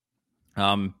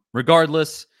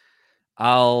regardless,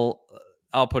 I'll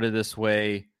put it this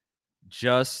way: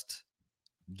 just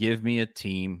give me a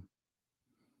team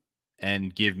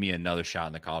and give me another shot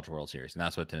in the College World Series. And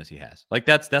that's what Tennessee has. Like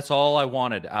that's all I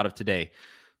wanted out of today,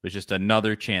 was just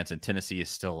another chance, and Tennessee is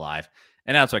still alive.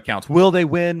 And that's what counts. Will they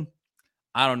win?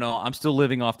 I don't know. I'm still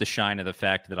living off the shine of the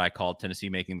fact that I called Tennessee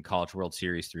making the College World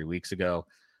Series 3 weeks ago.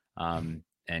 And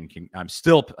I'm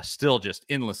still just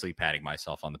endlessly patting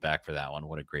myself on the back for that one.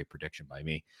 What a great prediction by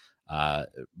me.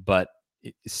 But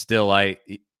still, I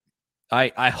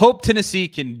hope Tennessee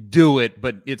can do it,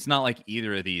 but it's not like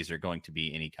either of these are going to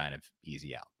be any kind of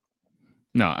easy out.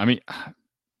 No, I mean,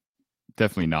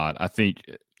 definitely not. I think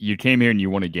you came here and you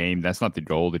won a game. That's not the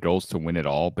goal. The goal is to win it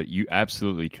all, but you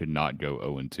absolutely could not go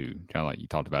 0-2. Kind of like you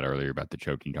talked about earlier about the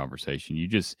choking conversation.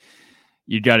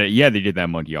 You got it. Yeah, they did that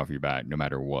monkey off your back no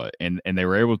matter what. And they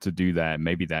were able to do that.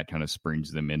 Maybe that kind of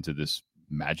springs them into this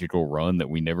magical run that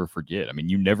we never forget. I mean,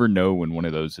 you never know when one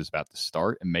of those is about to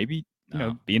start. And maybe,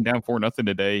 being down 4-0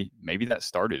 today, maybe that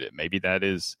started it. Maybe that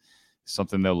is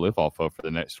something they'll live off of for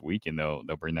the next week, and they'll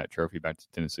bring that trophy back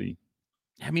to Tennessee.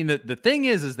 I mean, the thing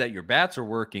is that your bats are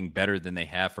working better than they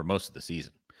have for most of the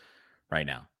season right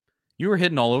now. You were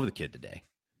hitting all over the kid today.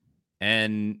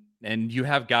 And you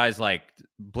have guys like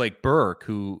Blake Burke,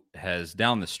 who has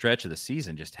down the stretch of the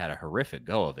season just had a horrific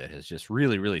go of it, has just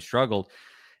really, really struggled.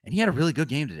 And he had a really good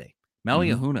game today.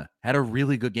 Maui Ahuna had a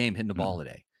really good game hitting the ball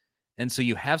today. And so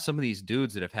you have some of these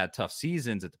dudes that have had tough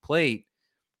seasons at the plate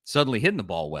suddenly hitting the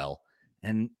ball well.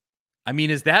 And I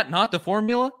mean, is that not the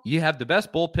formula? You have the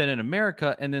best bullpen in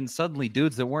America, and then suddenly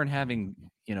dudes that weren't having,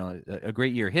 a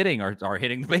great year hitting are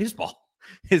hitting the baseball.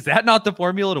 Is that not the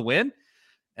formula to win?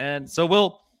 And so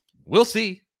we'll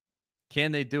see.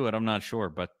 Can they do it? I'm not sure,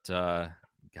 but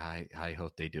I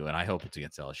hope they do, and I hope it's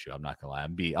against LSU. I'm not gonna lie.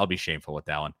 I'll be shameful with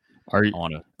that one. Are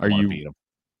you beat them.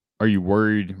 Are you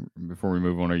worried, before we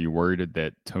move on, are you worried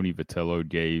that Tony Vitello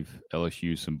gave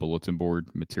LSU some bulletin board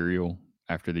material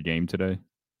after the game today?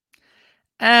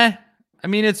 I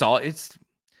mean, it's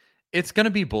going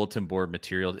to be bulletin board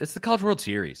material. It's the College World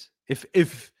Series.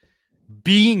 If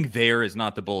being there is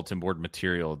not the bulletin board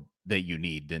material that you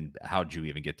need, then how'd you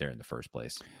even get there in the first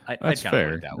place? That's I'd kind of put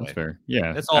fair. it that That's way. fair.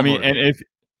 Yeah. It's all I mean, and motivation.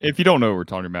 if you don't know what we're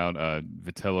talking about,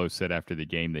 Vitello said after the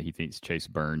game that he thinks Chase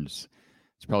Burns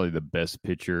is probably the best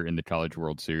pitcher in the College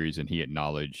World Series, and he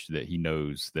acknowledged that he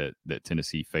knows that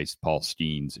Tennessee faced Paul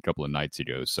Skeens a couple of nights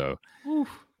ago. So Oof.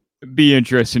 it'd be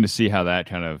interesting to see how that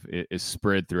kind of is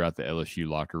spread throughout the LSU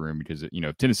locker room, because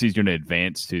if Tennessee's going to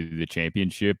advance to the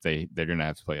championship, they're going to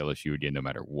have to play LSU again no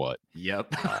matter what.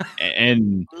 Yep.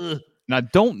 And I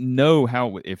don't know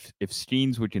how if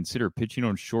Skeens would consider pitching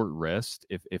on short rest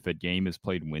if a game is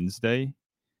played Wednesday.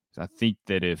 I think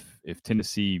that if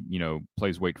Tennessee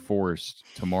plays Wake Forest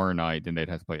tomorrow night, then they'd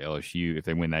have to play LSU. If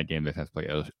they win that game, they'd have to play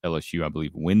LSU, I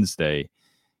believe, Wednesday.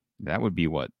 That would be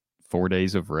 4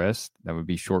 days of rest. That would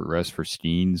be short rest for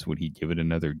Skeens. Would he give it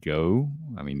another go?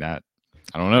 I mean, I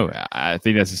don't know. I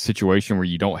think that's a situation where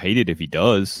you don't hate it if he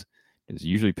does, because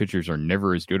usually pitchers are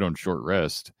never as good on short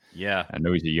rest. Yeah. I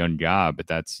know he's a young guy, but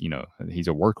that's, he's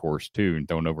a workhorse too, and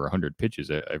throwing over 100 pitches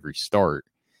at every start.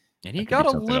 And he got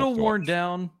a little worn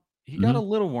down. He got a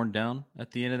little worn down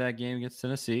at the end of that game against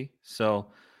Tennessee. So,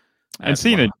 and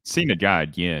seeing a guy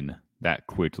again that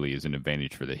quickly is an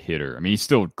advantage for the hitter. I mean, he's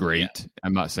still great. Yeah.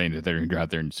 I'm not saying that they're going to go out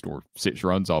there and score 6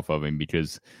 runs off of him,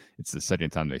 because it's the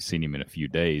second time they've seen him in a few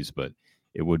days, but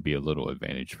it would be a little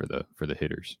advantage for the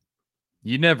hitters.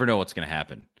 You never know what's going to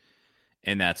happen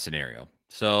in that scenario.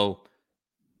 So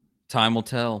time will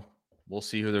tell. We'll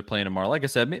see who they're playing tomorrow. Like I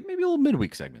said, maybe a little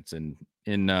midweek segments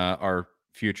in our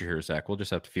future here, Zach. We'll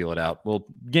just have to feel it out. Well,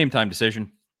 game time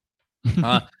decision.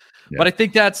 Yeah. But I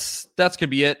think that's going to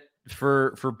be it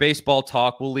for baseball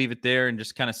talk. We'll leave it there and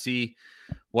just kind of see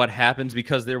what happens,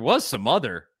 because there was some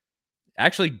other,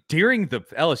 actually during the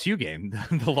LSU game,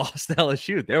 the loss to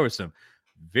LSU, there was some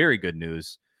very good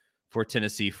news for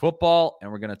Tennessee football.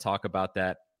 And we're going to talk about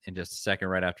that in just a second,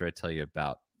 right after I tell you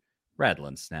about Rattle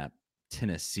and Snap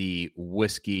Tennessee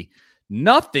whiskey.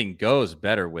 Nothing goes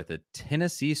better with a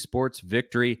Tennessee sports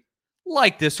victory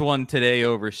like this one today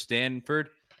over Stanford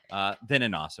than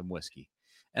an awesome whiskey.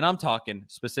 And I'm talking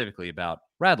specifically about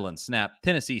Rattle and Snap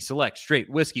Tennessee Select Straight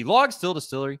Whiskey. Log Still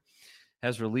Distillery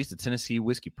has released a Tennessee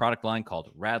whiskey product line called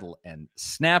Rattle and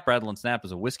Snap. Rattle and Snap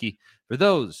is a whiskey for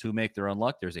those who make their own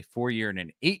luck. There's a 4-year and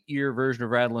an 8-year version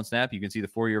of Rattle and Snap. You can see the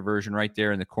 4-year version right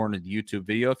there in the corner of the YouTube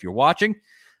video if you're watching.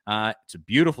 It's a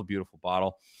beautiful, beautiful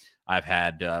bottle. I've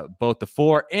had both the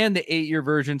 4 and the 8-year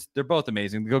versions. They're both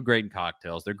amazing. They go great in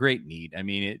cocktails. They're great neat. I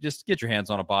mean, just get your hands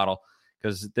on a bottle,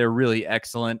 because they're really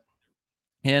excellent.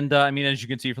 And I mean, as you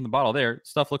can see from the bottle there,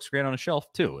 stuff looks great on a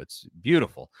shelf too. It's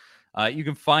beautiful. You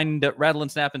can find Rattle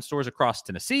and Snap in stores across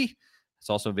Tennessee. It's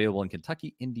also available in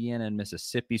Kentucky, Indiana, and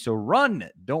Mississippi. So run,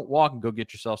 don't walk, and go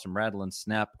get yourself some Rattle and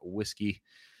Snap whiskey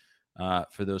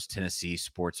for those Tennessee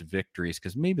sports victories,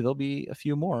 because maybe there'll be a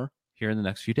few more here in the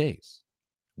next few days.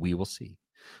 We will see.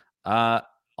 All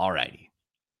righty.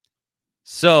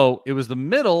 So it was the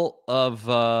middle of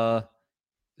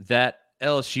that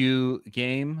LSU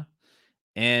game,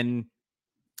 and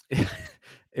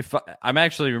if I'm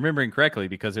actually remembering correctly,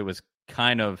 because it was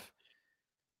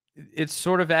it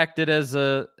sort of acted as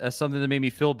something that made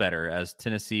me feel better, as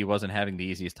Tennessee wasn't having the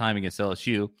easiest time against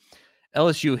LSU.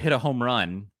 LSU hit a home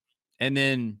run, and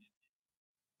then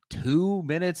 2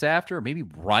 minutes after, maybe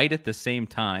right at the same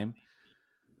time,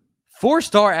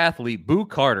 4-star athlete Boo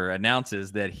Carter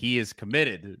announces that he is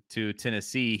committed to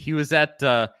Tennessee. He was at,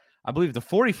 I believe, the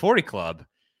 40-40 Club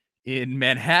in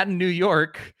Manhattan, New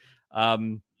York,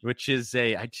 which is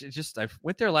I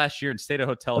went there last year and stayed at a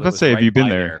hotel. Let's say, have you been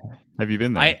there? Have you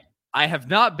been there? I have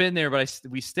not been there, but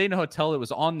we stayed in a hotel that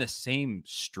was on the same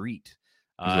street.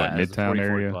 Is it like Midtown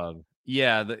area? Club.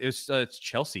 Yeah, it's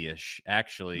Chelsea-ish,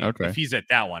 actually. Okay. If he's at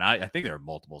that one, I think there are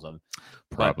multiples of them.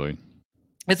 Probably. But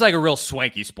it's like a real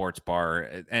swanky sports bar,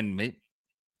 and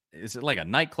is it like a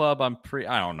nightclub? I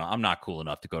don't know. I'm not cool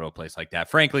enough to go to a place like that,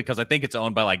 frankly, because I think it's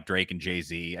owned by like Drake and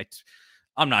Jay-Z.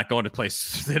 I'm not going to a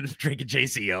place that Drake and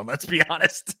Jay-Z own. Let's be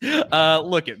honest.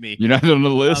 Look at me. You're not on the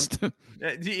list.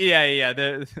 Yeah.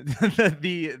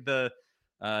 The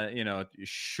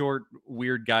short,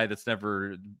 weird guy that's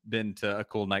never been to a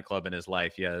cool nightclub in his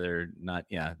life. Yeah, they're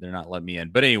not letting me in.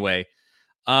 But anyway,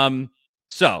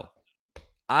 so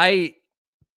I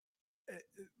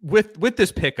with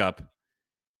this pickup,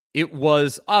 it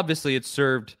was obviously it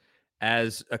served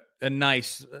as a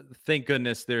nice, thank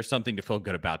goodness there's something to feel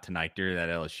good about tonight during that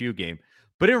LSU game.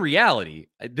 But in reality,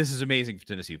 this is amazing for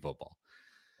Tennessee football.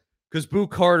 Because Boo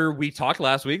Carter, we talked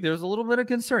last week, there was a little bit of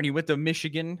concern. He went to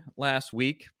Michigan last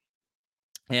week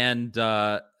and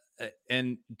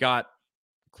got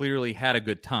clearly had a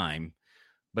good time,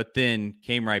 but then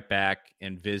came right back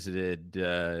and visited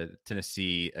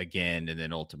Tennessee again, and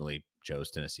then ultimately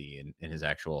chose Tennessee in his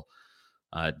actual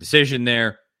decision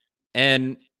there.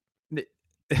 And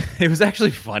it was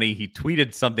actually funny. He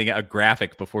tweeted something, a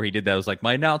graphic before he did that. It was like,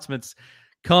 my announcement's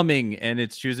coming, and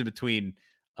it's choosing between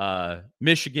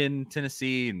Michigan,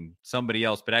 Tennessee, and somebody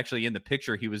else. But actually, in the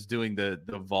picture, he was doing the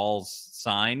Vols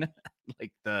sign,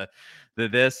 like the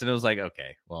this, and it was like,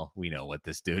 okay, well, we know what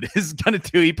this dude is gonna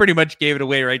do. He pretty much gave it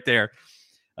away right there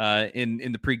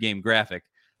in the pregame graphic.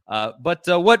 But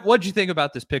what'd you think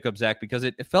about this pickup, Zach? Because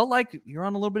it felt like you're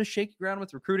on a little bit of shaky ground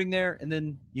with recruiting there, and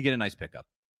then you get a nice pickup.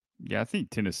 Yeah, I think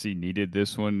Tennessee needed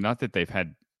this one. Not that they've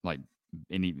had like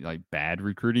any like bad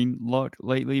recruiting luck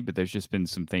lately, but there's just been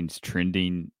some things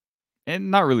trending,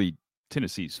 and not really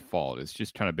Tennessee's fault. It's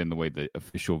just kind of been the way the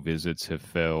official visits have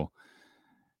fell.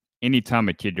 Anytime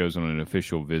a kid goes on an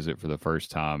official visit for the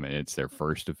first time and it's their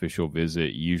first official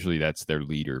visit, usually that's their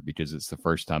leader because it's the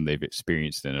first time they've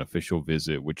experienced an official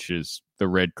visit, which is the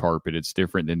red carpet. It's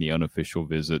different than the unofficial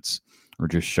visits or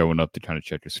just showing up to kind of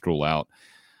check a school out.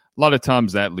 A lot of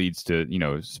times that leads to,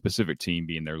 a specific team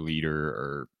being their leader,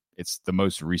 or it's the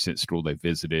most recent school they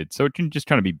visited. So it can just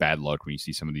kind of be bad luck when you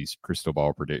see some of these crystal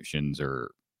ball predictions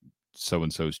or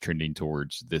so-and-so's trending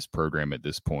towards this program at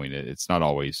this point. It's not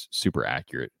always super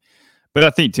accurate. But I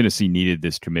think Tennessee needed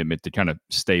this commitment to kind of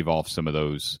stave off some of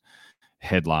those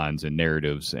headlines and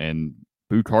narratives. And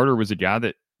Boo Carter was a guy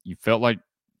that you felt like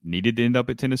needed to end up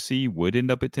at Tennessee, would end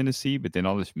up at Tennessee, but then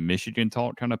all this Michigan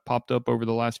talk kind of popped up over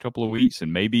the last couple of weeks.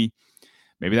 And maybe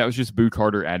that was just Boo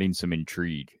Carter adding some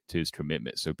intrigue to his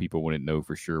commitment so people wouldn't know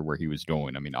for sure where he was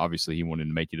going. I mean, obviously he wanted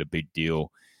to make it a big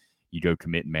deal. You go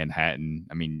commit in Manhattan.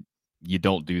 I mean, you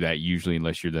don't do that usually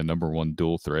unless you're the number one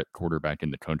dual threat quarterback in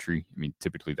the country. I mean,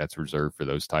 typically that's reserved for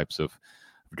those types of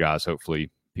guys. Hopefully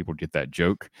people get that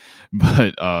joke.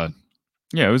 But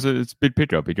yeah, it's a big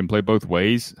pickup. He can play both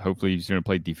ways. Hopefully he's going to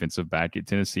play defensive back at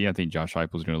Tennessee. I think Josh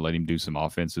Heupel's going to let him do some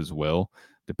offense as well,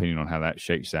 depending on how that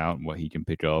shakes out and what he can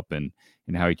pick up and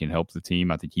how he can help the team.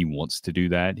 I think he wants to do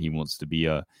that. He wants to be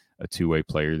a two-way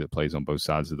player that plays on both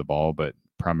sides of the ball, but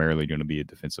primarily going to be a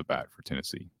defensive back for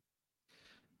Tennessee.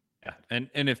 Yeah,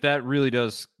 and if that really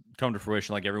does come to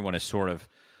fruition, like everyone is sort of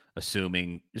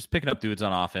assuming, just picking up dudes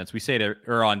on offense, we say it,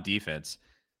 or on defense,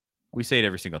 we say it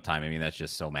every single time. I mean, that's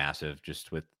just so massive.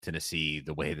 Just with Tennessee,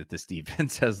 the way that this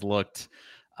defense has looked,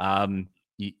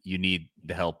 you need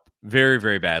the help very,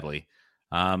 very badly.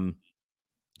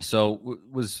 So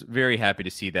was very happy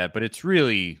to see that. But it's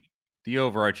really the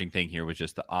overarching thing here was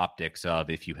just the optics of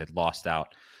if you had lost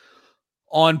out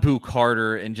on Boo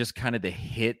Carter and just kind of the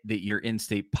hit that your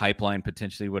in-state pipeline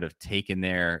potentially would have taken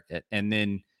there. And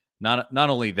then not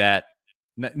only that,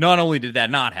 not only did that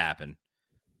not happen,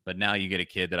 but now you get a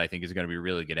kid that I think is going to be a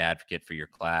really good advocate for your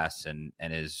class and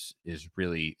is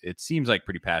really, it seems like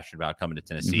pretty passionate about coming to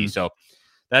Tennessee. Mm-hmm. So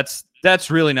that's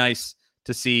really nice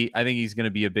to see. I think he's going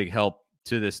to be a big help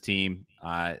to this team.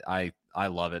 I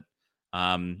love it.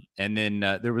 And then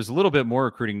there was a little bit more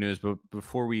recruiting news, but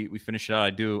before we finish it out,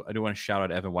 I do want to shout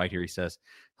out Evan White here. He says,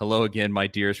 "Hello again, my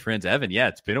dearest friends." Evan, yeah,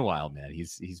 it's been a while, man.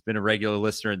 He's been a regular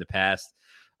listener in the past,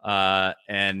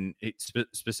 and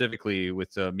specifically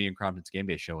with me and Crompton's Game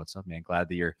Day Show. What's up, man? Glad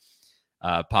that you're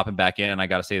popping back in. And I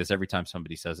got to say this every time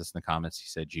somebody says this in the comments. He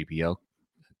said, "GPO,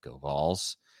 go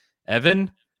Vols."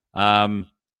 Evan,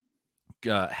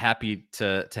 happy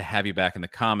to have you back in the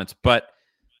comments, but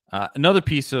another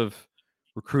piece of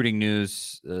recruiting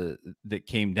news that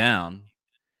came down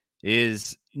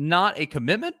is not a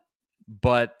commitment,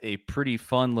 but a pretty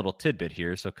fun little tidbit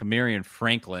here. So Kamarion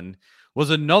Franklin was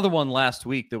another one last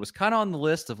week that was kind of on the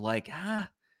list of like,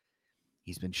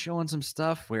 he's been showing some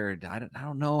stuff where I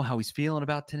don't know how he's feeling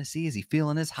about Tennessee. Is he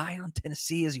feeling as high on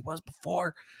Tennessee as he was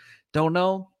before? Don't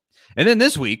know. And then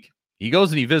this week, he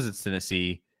goes and he visits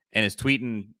Tennessee and is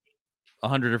tweeting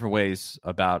 100 different ways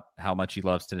about how much he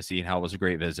loves Tennessee and how it was a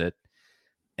great visit.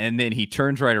 And then he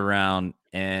turns right around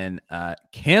and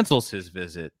cancels his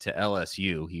visit to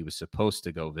LSU. He was supposed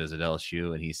to go visit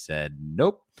LSU, and he said,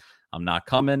 "Nope, I'm not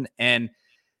coming." And,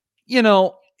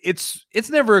 it's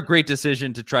never a great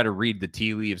decision to try to read the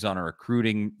tea leaves on a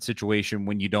recruiting situation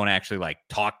when you don't actually like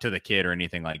talk to the kid or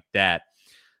anything like that.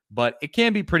 But it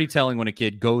can be pretty telling when a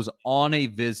kid goes on a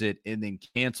visit and then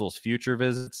cancels future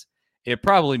visits. It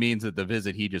probably means that the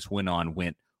visit he just went on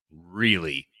went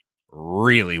really,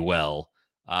 really well.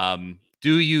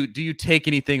 Do you take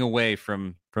anything away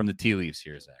from the tea leaves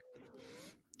here, Zach?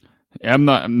 I'm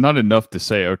not enough to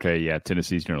say, okay, yeah,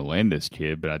 Tennessee's going to land this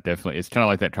kid, but I definitely, it's kind of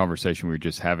like that conversation we were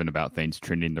just having about things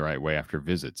trending the right way after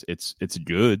visits. It's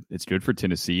good. It's good for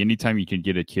Tennessee. Anytime you can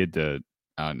get a kid to,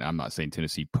 I'm not saying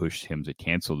Tennessee pushed him to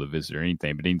cancel the visit or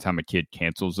anything, but anytime a kid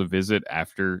cancels a visit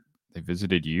after they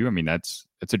visited you, I mean, that's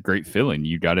a great feeling.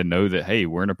 You got to know that, hey,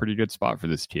 we're in a pretty good spot for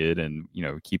this kid, and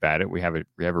keep at it. We have a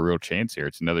real chance here.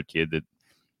 It's another kid that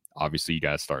obviously you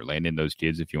got to start landing those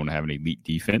kids if you want to have an elite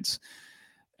defense.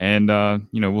 And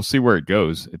we'll see where it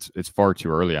goes. It's far too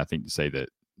early, I think, to say that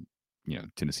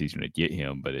Tennessee's going to get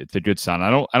him, but it's a good sign. I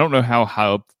don't know how high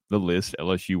up the list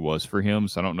LSU was for him,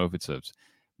 so I don't know if it's as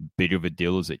big of a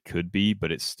deal as it could be,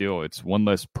 but it's one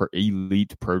less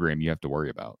elite program you have to worry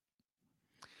about.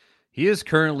 He is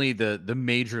currently the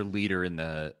major leader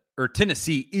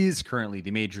Tennessee is currently the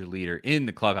major leader in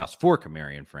the clubhouse for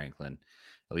Kamarion Franklin,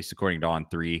 at least according to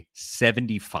On3.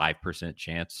 75%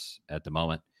 chance at the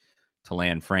moment to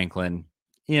land Franklin.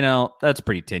 That's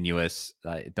pretty tenuous.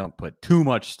 Don't put too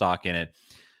much stock in it,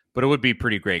 but it would be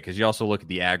pretty great because you also look at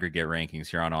the aggregate rankings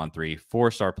here on On3.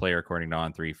 4-star player according to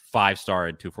On3, 5-star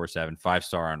in 247,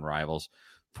 5-star on Rivals,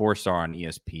 4-star on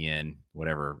ESPN,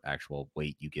 whatever actual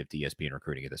weight you give to ESPN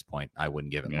recruiting at this point. I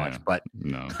wouldn't give it much, but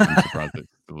no, I'm surprised it's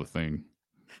still a thing.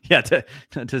 Yeah,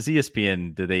 does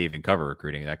ESPN, do they even cover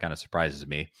recruiting? That kind of surprises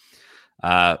me.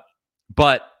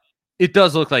 But it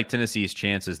does look like Tennessee's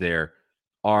chances there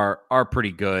are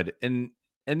pretty good. And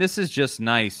this is just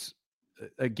nice.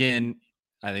 Again,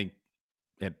 I think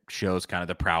it shows kind of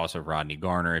the prowess of Rodney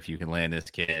Garner if you can land this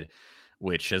kid,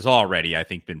 which has already, I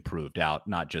think, been proved out,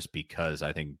 not just because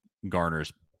I think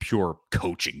Garner's pure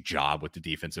coaching job with the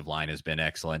defensive line has been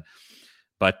excellent,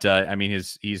 but I mean,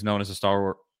 he's known as a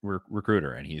star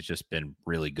recruiter, and he's just been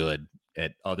really good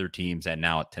at other teams and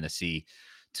now at Tennessee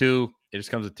too. It just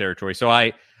comes with territory. So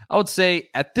I would say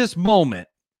at this moment,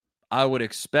 I would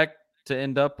expect to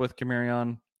end up with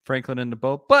Kamarion Franklin in the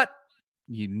boat, but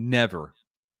you never,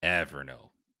 ever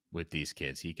know with these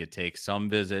kids. He could take some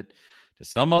visit to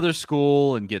some other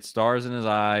school and get stars in his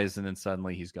eyes, and then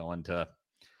suddenly he's going to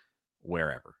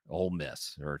wherever, Ole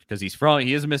Miss, or because he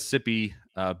is a Mississippi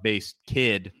based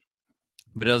kid,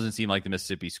 but it doesn't seem like the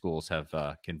Mississippi schools have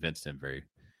convinced him very,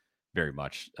 very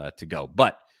much to go.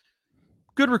 But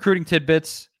good recruiting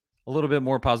tidbits, a little bit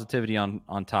more positivity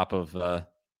on top of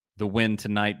the win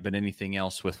tonight, but anything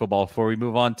else with football before we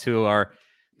move on to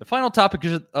the final topic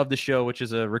of the show, which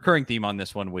is a recurring theme on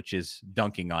this one, which is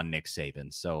dunking on Nick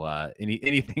Saban. So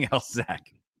anything else,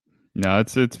 Zach? No,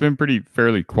 it's been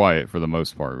fairly quiet for the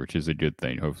most part, which is a good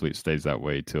thing. Hopefully it stays that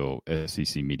way till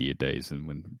SEC Media Days and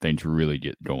when things really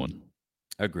get going.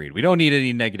 Agreed. We don't need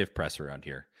any negative press around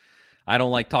here. I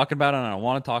don't like talking about it, and I don't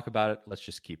want to talk about it. Let's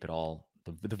just keep it all,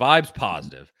 the vibe's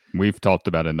positive. We've talked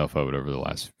about enough of it over the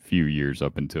last few years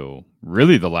up until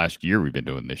really the last year we've been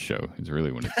doing this show is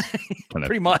really when it's kind of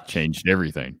pretty much changed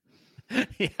everything.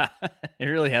 Yeah, it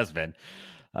really has been.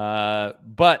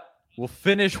 But we'll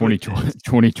finish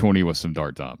 2020 was some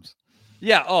dark times.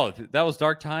 Yeah. Oh, that was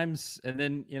dark times. And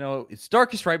then, it's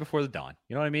darkest right before the dawn.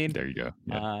 You know what I mean? There you go.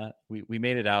 Yeah. We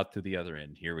made it out to the other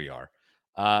end. Here we are.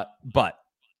 But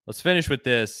let's finish with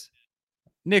this.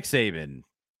 Nick Saban,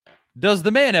 does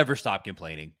the man ever stop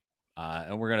complaining?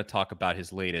 And we're going to talk about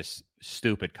his latest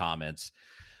stupid comments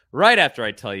right after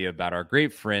I tell you about our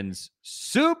great friends,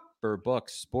 Superbook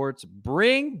Sports.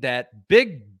 Bring that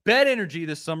big bet energy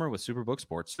this summer with Superbook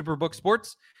Sports. Superbook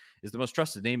Sports is the most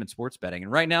trusted name in sports betting.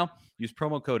 And right now, use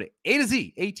promo code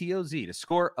A-to-Z, A-T-O-Z, to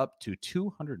score up to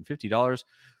 $250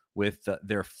 with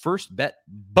their first bet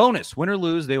bonus. Win or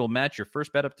lose, they will match your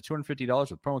first bet up to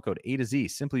 $250 with promo code A-to-Z.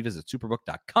 Simply visit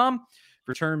superbook.com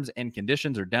for terms and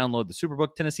conditions, or download the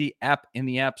Superbook Tennessee app in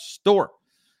the App Store.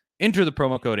 Enter the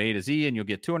promo code A-to-Z and you'll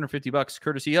get $250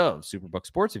 courtesy of Superbook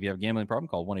Sports. If you have a gambling problem,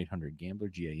 call 1-800-GAMBLER,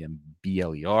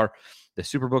 G-A-M-B-L-E-R. The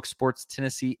Superbook Sports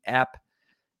Tennessee app.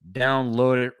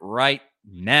 Download it right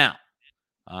now.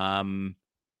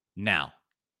 Now,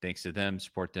 thanks to them,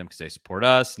 support them because they support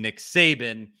us. Nick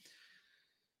Saban,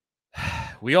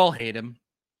 we all hate him.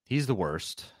 He's the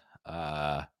worst.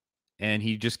 And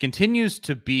he just continues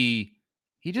to be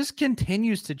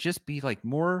like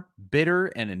more bitter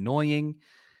and annoying.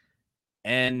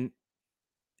 And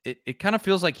it kind of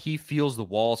feels like he feels the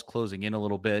walls closing in a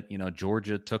little bit.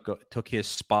 Georgia took his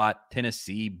spot.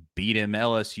 Tennessee beat him.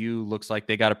 LSU looks like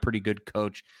they got a pretty good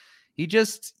coach.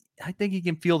 I think he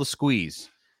can feel the squeeze.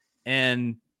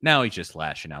 And now he's just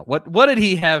lashing out. What did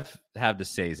he have to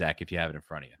say, Zach, if you have it in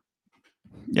front of you?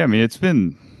 Yeah, I mean, it's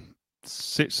been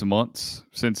 6 months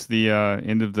since the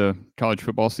end of the college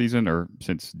football season, or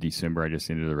since December, I guess,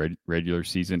 ended the regular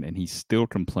season, and he's still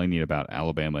complaining about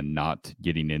Alabama not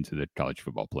getting into the college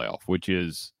football playoff, which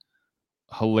is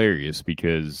hilarious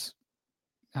because,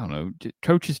 I don't know,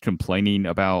 coaches complaining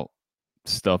about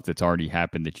stuff that's already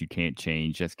happened that you can't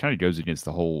change. That kind of goes against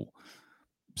the whole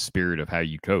spirit of how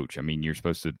you coach. I mean, you're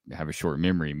supposed to have a short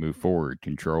memory, move forward,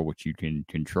 control what you can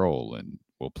control, and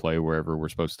we'll play wherever we're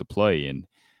supposed to play. And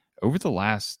over the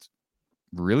last,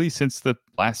 really since the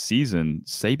last season,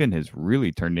 Saban has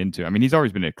really turned into, I mean, he's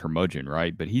always been a curmudgeon,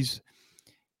 right? But he's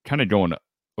kind of going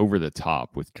over the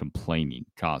top with complaining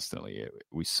constantly.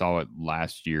 We saw it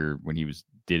last year when he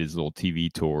did his little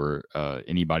TV tour.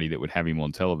 Anybody that would have him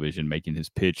on television making his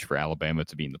pitch for Alabama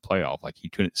to be in the playoff, like he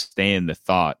couldn't stand the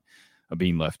thought of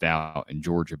being left out and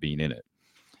Georgia being in it.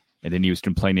 And then he was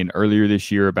complaining earlier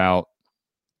this year about,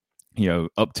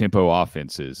 up-tempo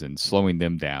offenses and slowing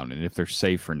them down and if they're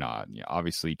safe or not.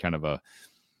 Obviously kind of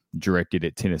directed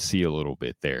at Tennessee a little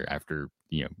bit there after,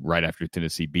 right after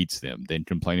Tennessee beats them, then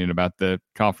complaining about the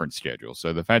conference schedule.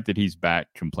 So the fact that he's back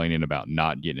complaining about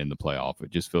not getting in the playoff, it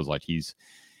just feels like he's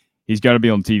got to be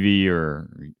on TV or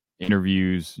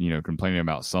interviews, complaining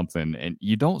about something. And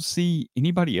you don't see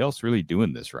anybody else really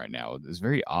doing this right now. It's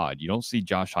very odd. You don't see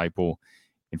Josh Heupel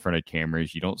in front of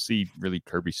cameras. You don't see really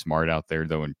Kirby Smart out there,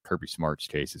 though in Kirby Smart's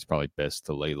case, it's probably best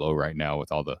to lay low right now with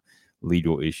all the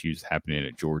legal issues happening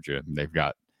at Georgia. They've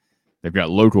got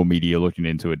local media looking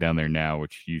into it down there now,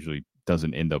 which usually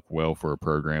doesn't end up well for a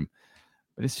program.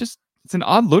 But it's an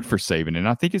odd look for Saban, and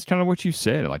I think it's kind of what you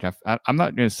said. Like I'm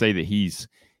not going to say that he's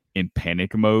in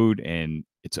panic mode and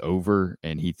it's over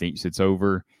and he thinks it's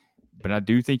over, but I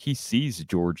do think he sees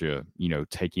Georgia,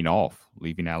 taking off,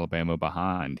 leaving Alabama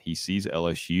behind. He sees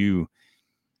LSU,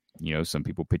 some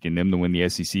people picking them to win the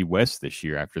SEC West this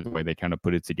year after the way they kind of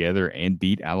put it together and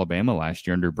beat Alabama last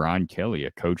year under Brian Kelly,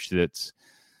 a coach that's,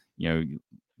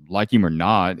 like him or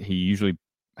not, he usually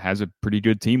has a pretty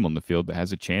good team on the field that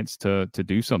has a chance to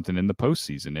do something in the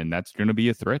postseason, and that's going to be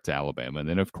a threat to Alabama. And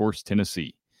then, of course,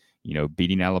 Tennessee,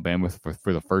 beating Alabama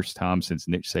for the first time since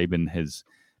Nick Saban has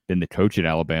been the coach at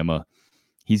Alabama.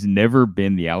 He's never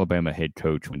been the Alabama head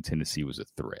coach when Tennessee was a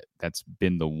threat. That's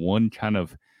been the one kind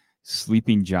of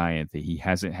sleeping giant that he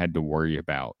hasn't had to worry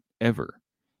about ever.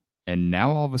 And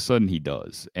now all of a sudden he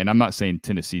does. And I'm not saying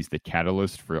Tennessee's the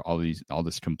catalyst for all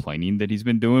this complaining that he's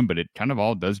been doing, but it kind of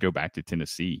all does go back to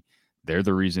Tennessee. They're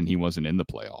the reason he wasn't in the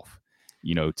playoff.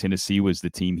 Tennessee was the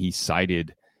team he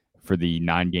cited for the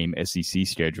 9-game SEC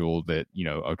schedule that,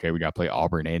 okay, we got to play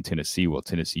Auburn and Tennessee. Well,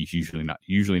 Tennessee's usually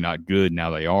not good. Now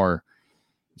they are.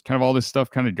 It's kind of all this stuff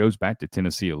kind of goes back to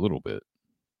Tennessee a little bit.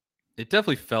 It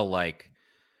definitely felt like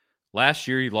last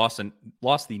year he lost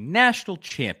the national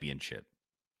championship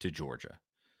to Georgia.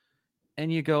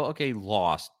 And you go, okay,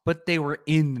 lost, but they were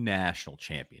in the national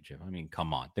championship. I mean,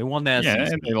 come on. They won that season.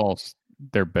 And they lost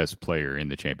their best player in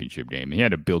the championship game. He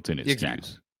had a built-in excuse.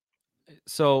 Exactly.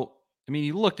 So, I mean,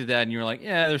 you looked at that and you're like,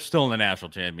 yeah, they're still in the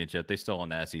national championship. They still in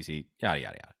the SEC, yada, yada,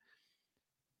 yada.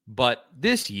 But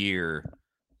this year,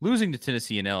 losing to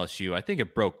Tennessee and LSU, I think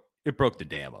it broke the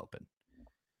dam open.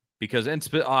 Because, and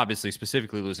obviously,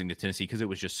 specifically losing to Tennessee, because it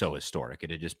was just so historic.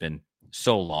 It had just been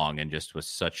so long and just was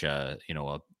such a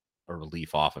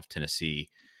relief off of Tennessee.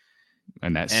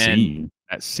 And that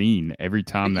scene, every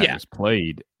time that was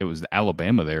played, it was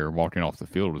Alabama there walking off the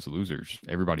field as losers.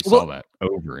 Everybody saw that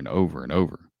over and over and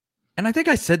over. And I think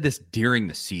I said this during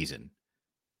the season.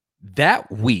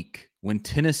 That week when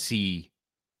Tennessee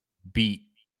beat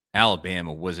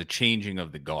Alabama was a changing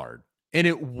of the guard. And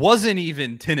it wasn't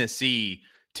even Tennessee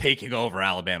taking over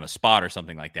Alabama's spot or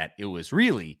something like that. It was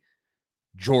really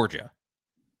Georgia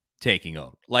taking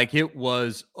over. Like it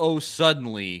was,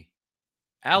 suddenly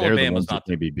Alabama's not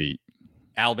to be beat.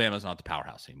 Alabama's not the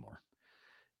powerhouse anymore.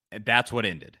 And that's what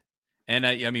ended. And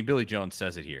I mean, Billy Jones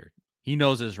says it here. He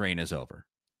knows his reign is over.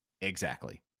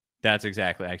 Exactly. That's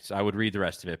exactly. I would read the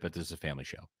rest of it, but this is a family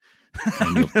show.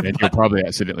 And you'll probably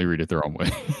accidentally read it the wrong way.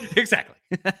 Exactly.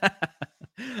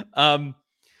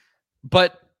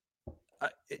 But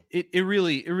it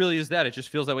really is that. It just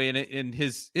feels that way. And in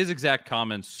his exact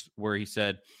comments where he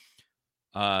said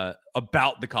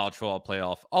about the college football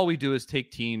playoff, all we do is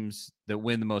take teams that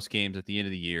win the most games at the end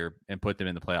of the year and put them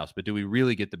in the playoffs. But do we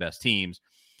really get the best teams?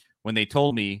 When they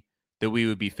told me that we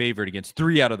would be favored against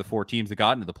 3 out of the 4 teams that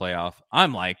got into the playoff,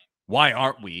 I'm like, why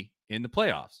aren't we in the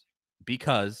playoffs?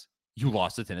 Because you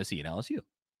lost to Tennessee and LSU.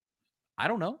 I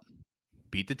don't know.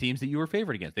 Beat the teams that you were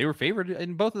favored against. They were favored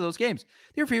in both of those games.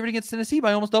 They were favored against Tennessee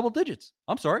by almost double digits.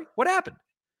 I'm sorry. What happened?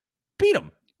 Beat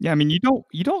them. Yeah, I mean, you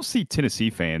don't see Tennessee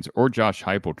fans or Josh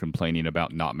Heupel complaining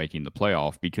about not making the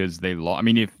playoff because they lost. I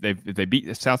mean, if they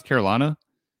beat South Carolina,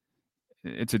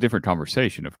 it's a different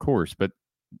conversation, of course. But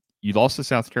you lost to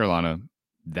South Carolina,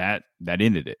 that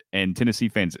ended it, and Tennessee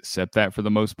fans accept that for the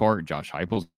most part. Josh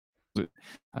Heupel,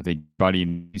 I think, everybody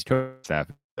in his coaching staff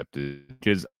accepted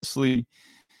because honestly,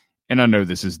 and I know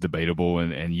this is debatable,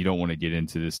 and you don't want to get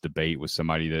into this debate with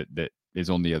somebody that is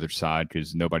on the other side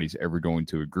because nobody's ever going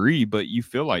to agree. But you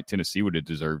feel like Tennessee would have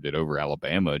deserved it over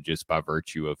Alabama just by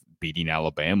virtue of beating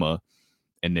Alabama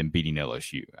and then beating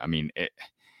LSU. I mean,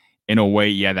 in a way,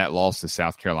 yeah, that loss to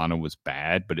South Carolina was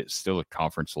bad, but it's still a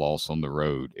conference loss on the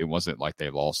road. It wasn't like they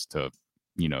lost to,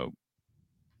 you know,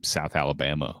 South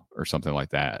Alabama or something like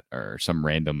that, or some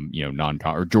random,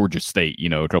 or Georgia State,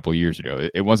 a couple of years ago.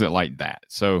 It wasn't like that.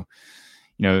 So,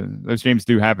 those games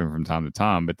do happen from time to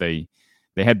time, but they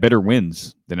had better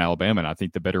wins than Alabama, and I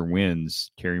think the better wins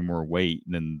carry more weight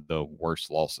than the worst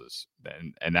losses,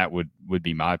 and that would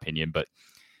be my opinion. But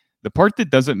the part that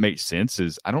doesn't make sense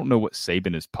is I don't know what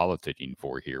Saban is politicking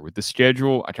for here. With the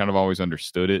schedule, I kind of always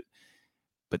understood it,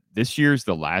 but this year's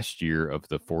the last year of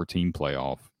the 14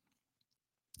 playoff.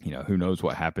 Who knows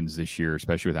what happens this year,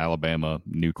 especially with Alabama,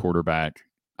 new quarterback.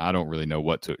 I don't really know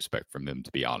what to expect from them,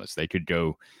 to be honest. They could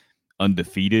go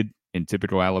undefeated in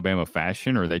typical Alabama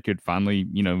fashion, or they could finally,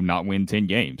 not win 10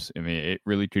 games. I mean, it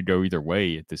really could go either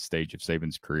way at this stage of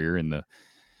Saban's career. And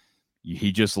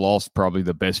he just lost probably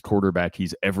the best quarterback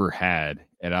he's ever had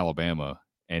at Alabama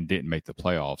and didn't make the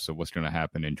playoffs. So what's going to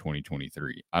happen in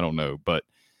 2023? I don't know. But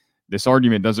this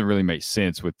argument doesn't really make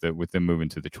sense with them moving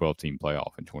to the 12-team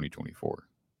playoff in 2024.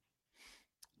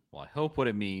 Well, I hope what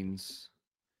it means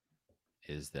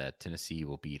is that Tennessee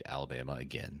will beat Alabama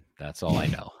again. That's all I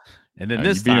know. And then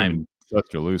this time,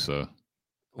 Tuscaloosa.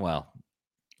 Well,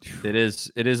 it is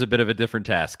a bit of a different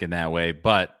task in that way,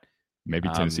 but maybe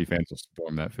Tennessee fans will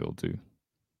storm that field too.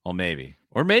 Well, maybe,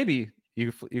 or maybe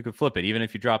you could flip it. Even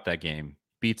if you drop that game,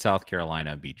 beat South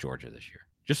Carolina and beat Georgia this year.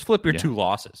 Just flip your two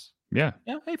losses. Yeah.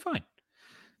 Hey, fine.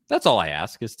 That's all I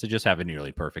ask, is to just have a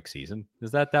nearly perfect season.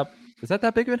 Is that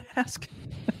big of an ask?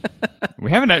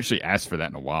 We haven't actually asked for that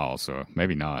in a while, so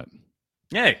maybe not.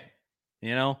 Hey,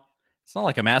 it's not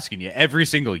like I'm asking you every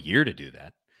single year to do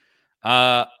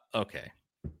that. Okay.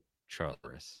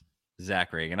 Charles,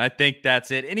 Zach Reagan. I think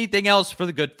that's it. Anything else for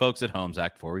the good folks at home,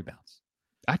 Zach, before we bounce?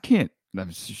 I can't. I'm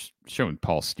just showing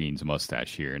Paul Steen's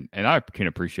mustache here, and I can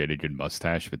appreciate a good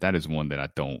mustache, but that is one that I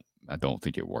don't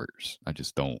think it works. I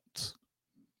just don't.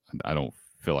 I don't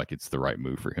feel like it's the right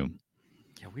move for him.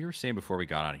 Yeah, we were saying before we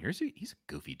got on here, he's a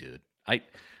goofy dude. I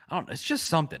don't know. It's just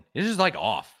something. It's just like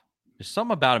off. There's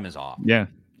something about him is off. Yeah,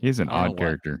 he's an odd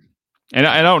character. And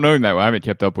I don't know that. I haven't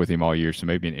kept up with him all year, so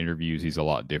maybe in interviews he's a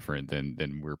lot different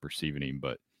than we're perceiving him.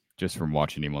 But just from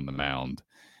watching him on the mound,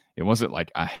 it wasn't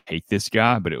like I hate this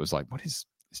guy, but it was like, this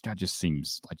guy just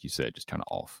seems, like you said, just kind of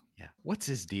off. Yeah. What's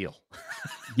his deal?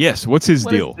 Yes. What's his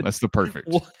deal? That's the perfect.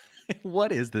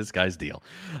 What is this guy's deal?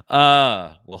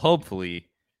 Well, hopefully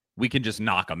we can just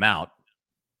knock him out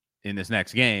in this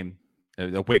next game.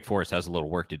 Wake Forest has a little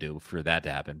work to do for that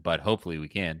to happen, but hopefully we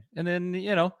can. And then,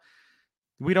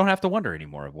 we don't have to wonder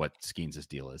anymore of what Skeens'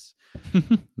 deal is.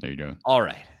 There you go. All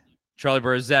right. Charlie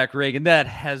Burr, Zach Reagan. That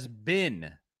has been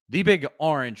the Big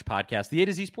Orange Podcast, the A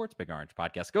to Z Sports Big Orange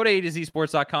Podcast. Go to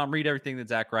A2Zsports.com, read everything that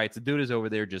Zach writes. The dude is over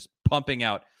there just pumping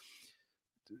out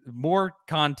more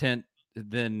content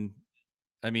than,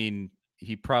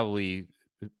 he probably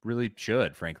really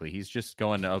should, frankly. He's just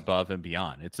going above and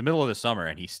beyond. It's the middle of the summer,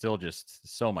 and he's still just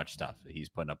so much stuff that he's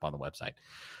putting up on the website.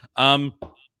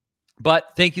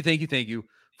 But thank you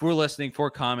for listening, for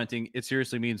commenting. It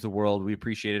seriously means the world. We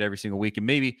appreciate it every single week. And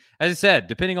maybe, as I said,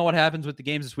 depending on what happens with the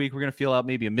games this week, we're going to feel out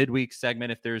maybe a midweek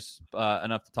segment if there's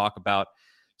enough to talk about.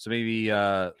 So maybe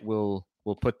we'll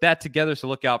put that together. So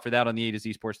look out for that on the A to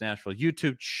Z Sports Nashville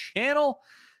YouTube channel.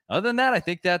 Other than that, I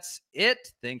think that's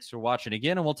it. Thanks for watching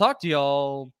again, and we'll talk to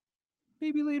y'all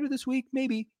maybe later this week,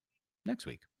 maybe next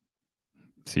week.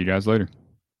 See you guys later.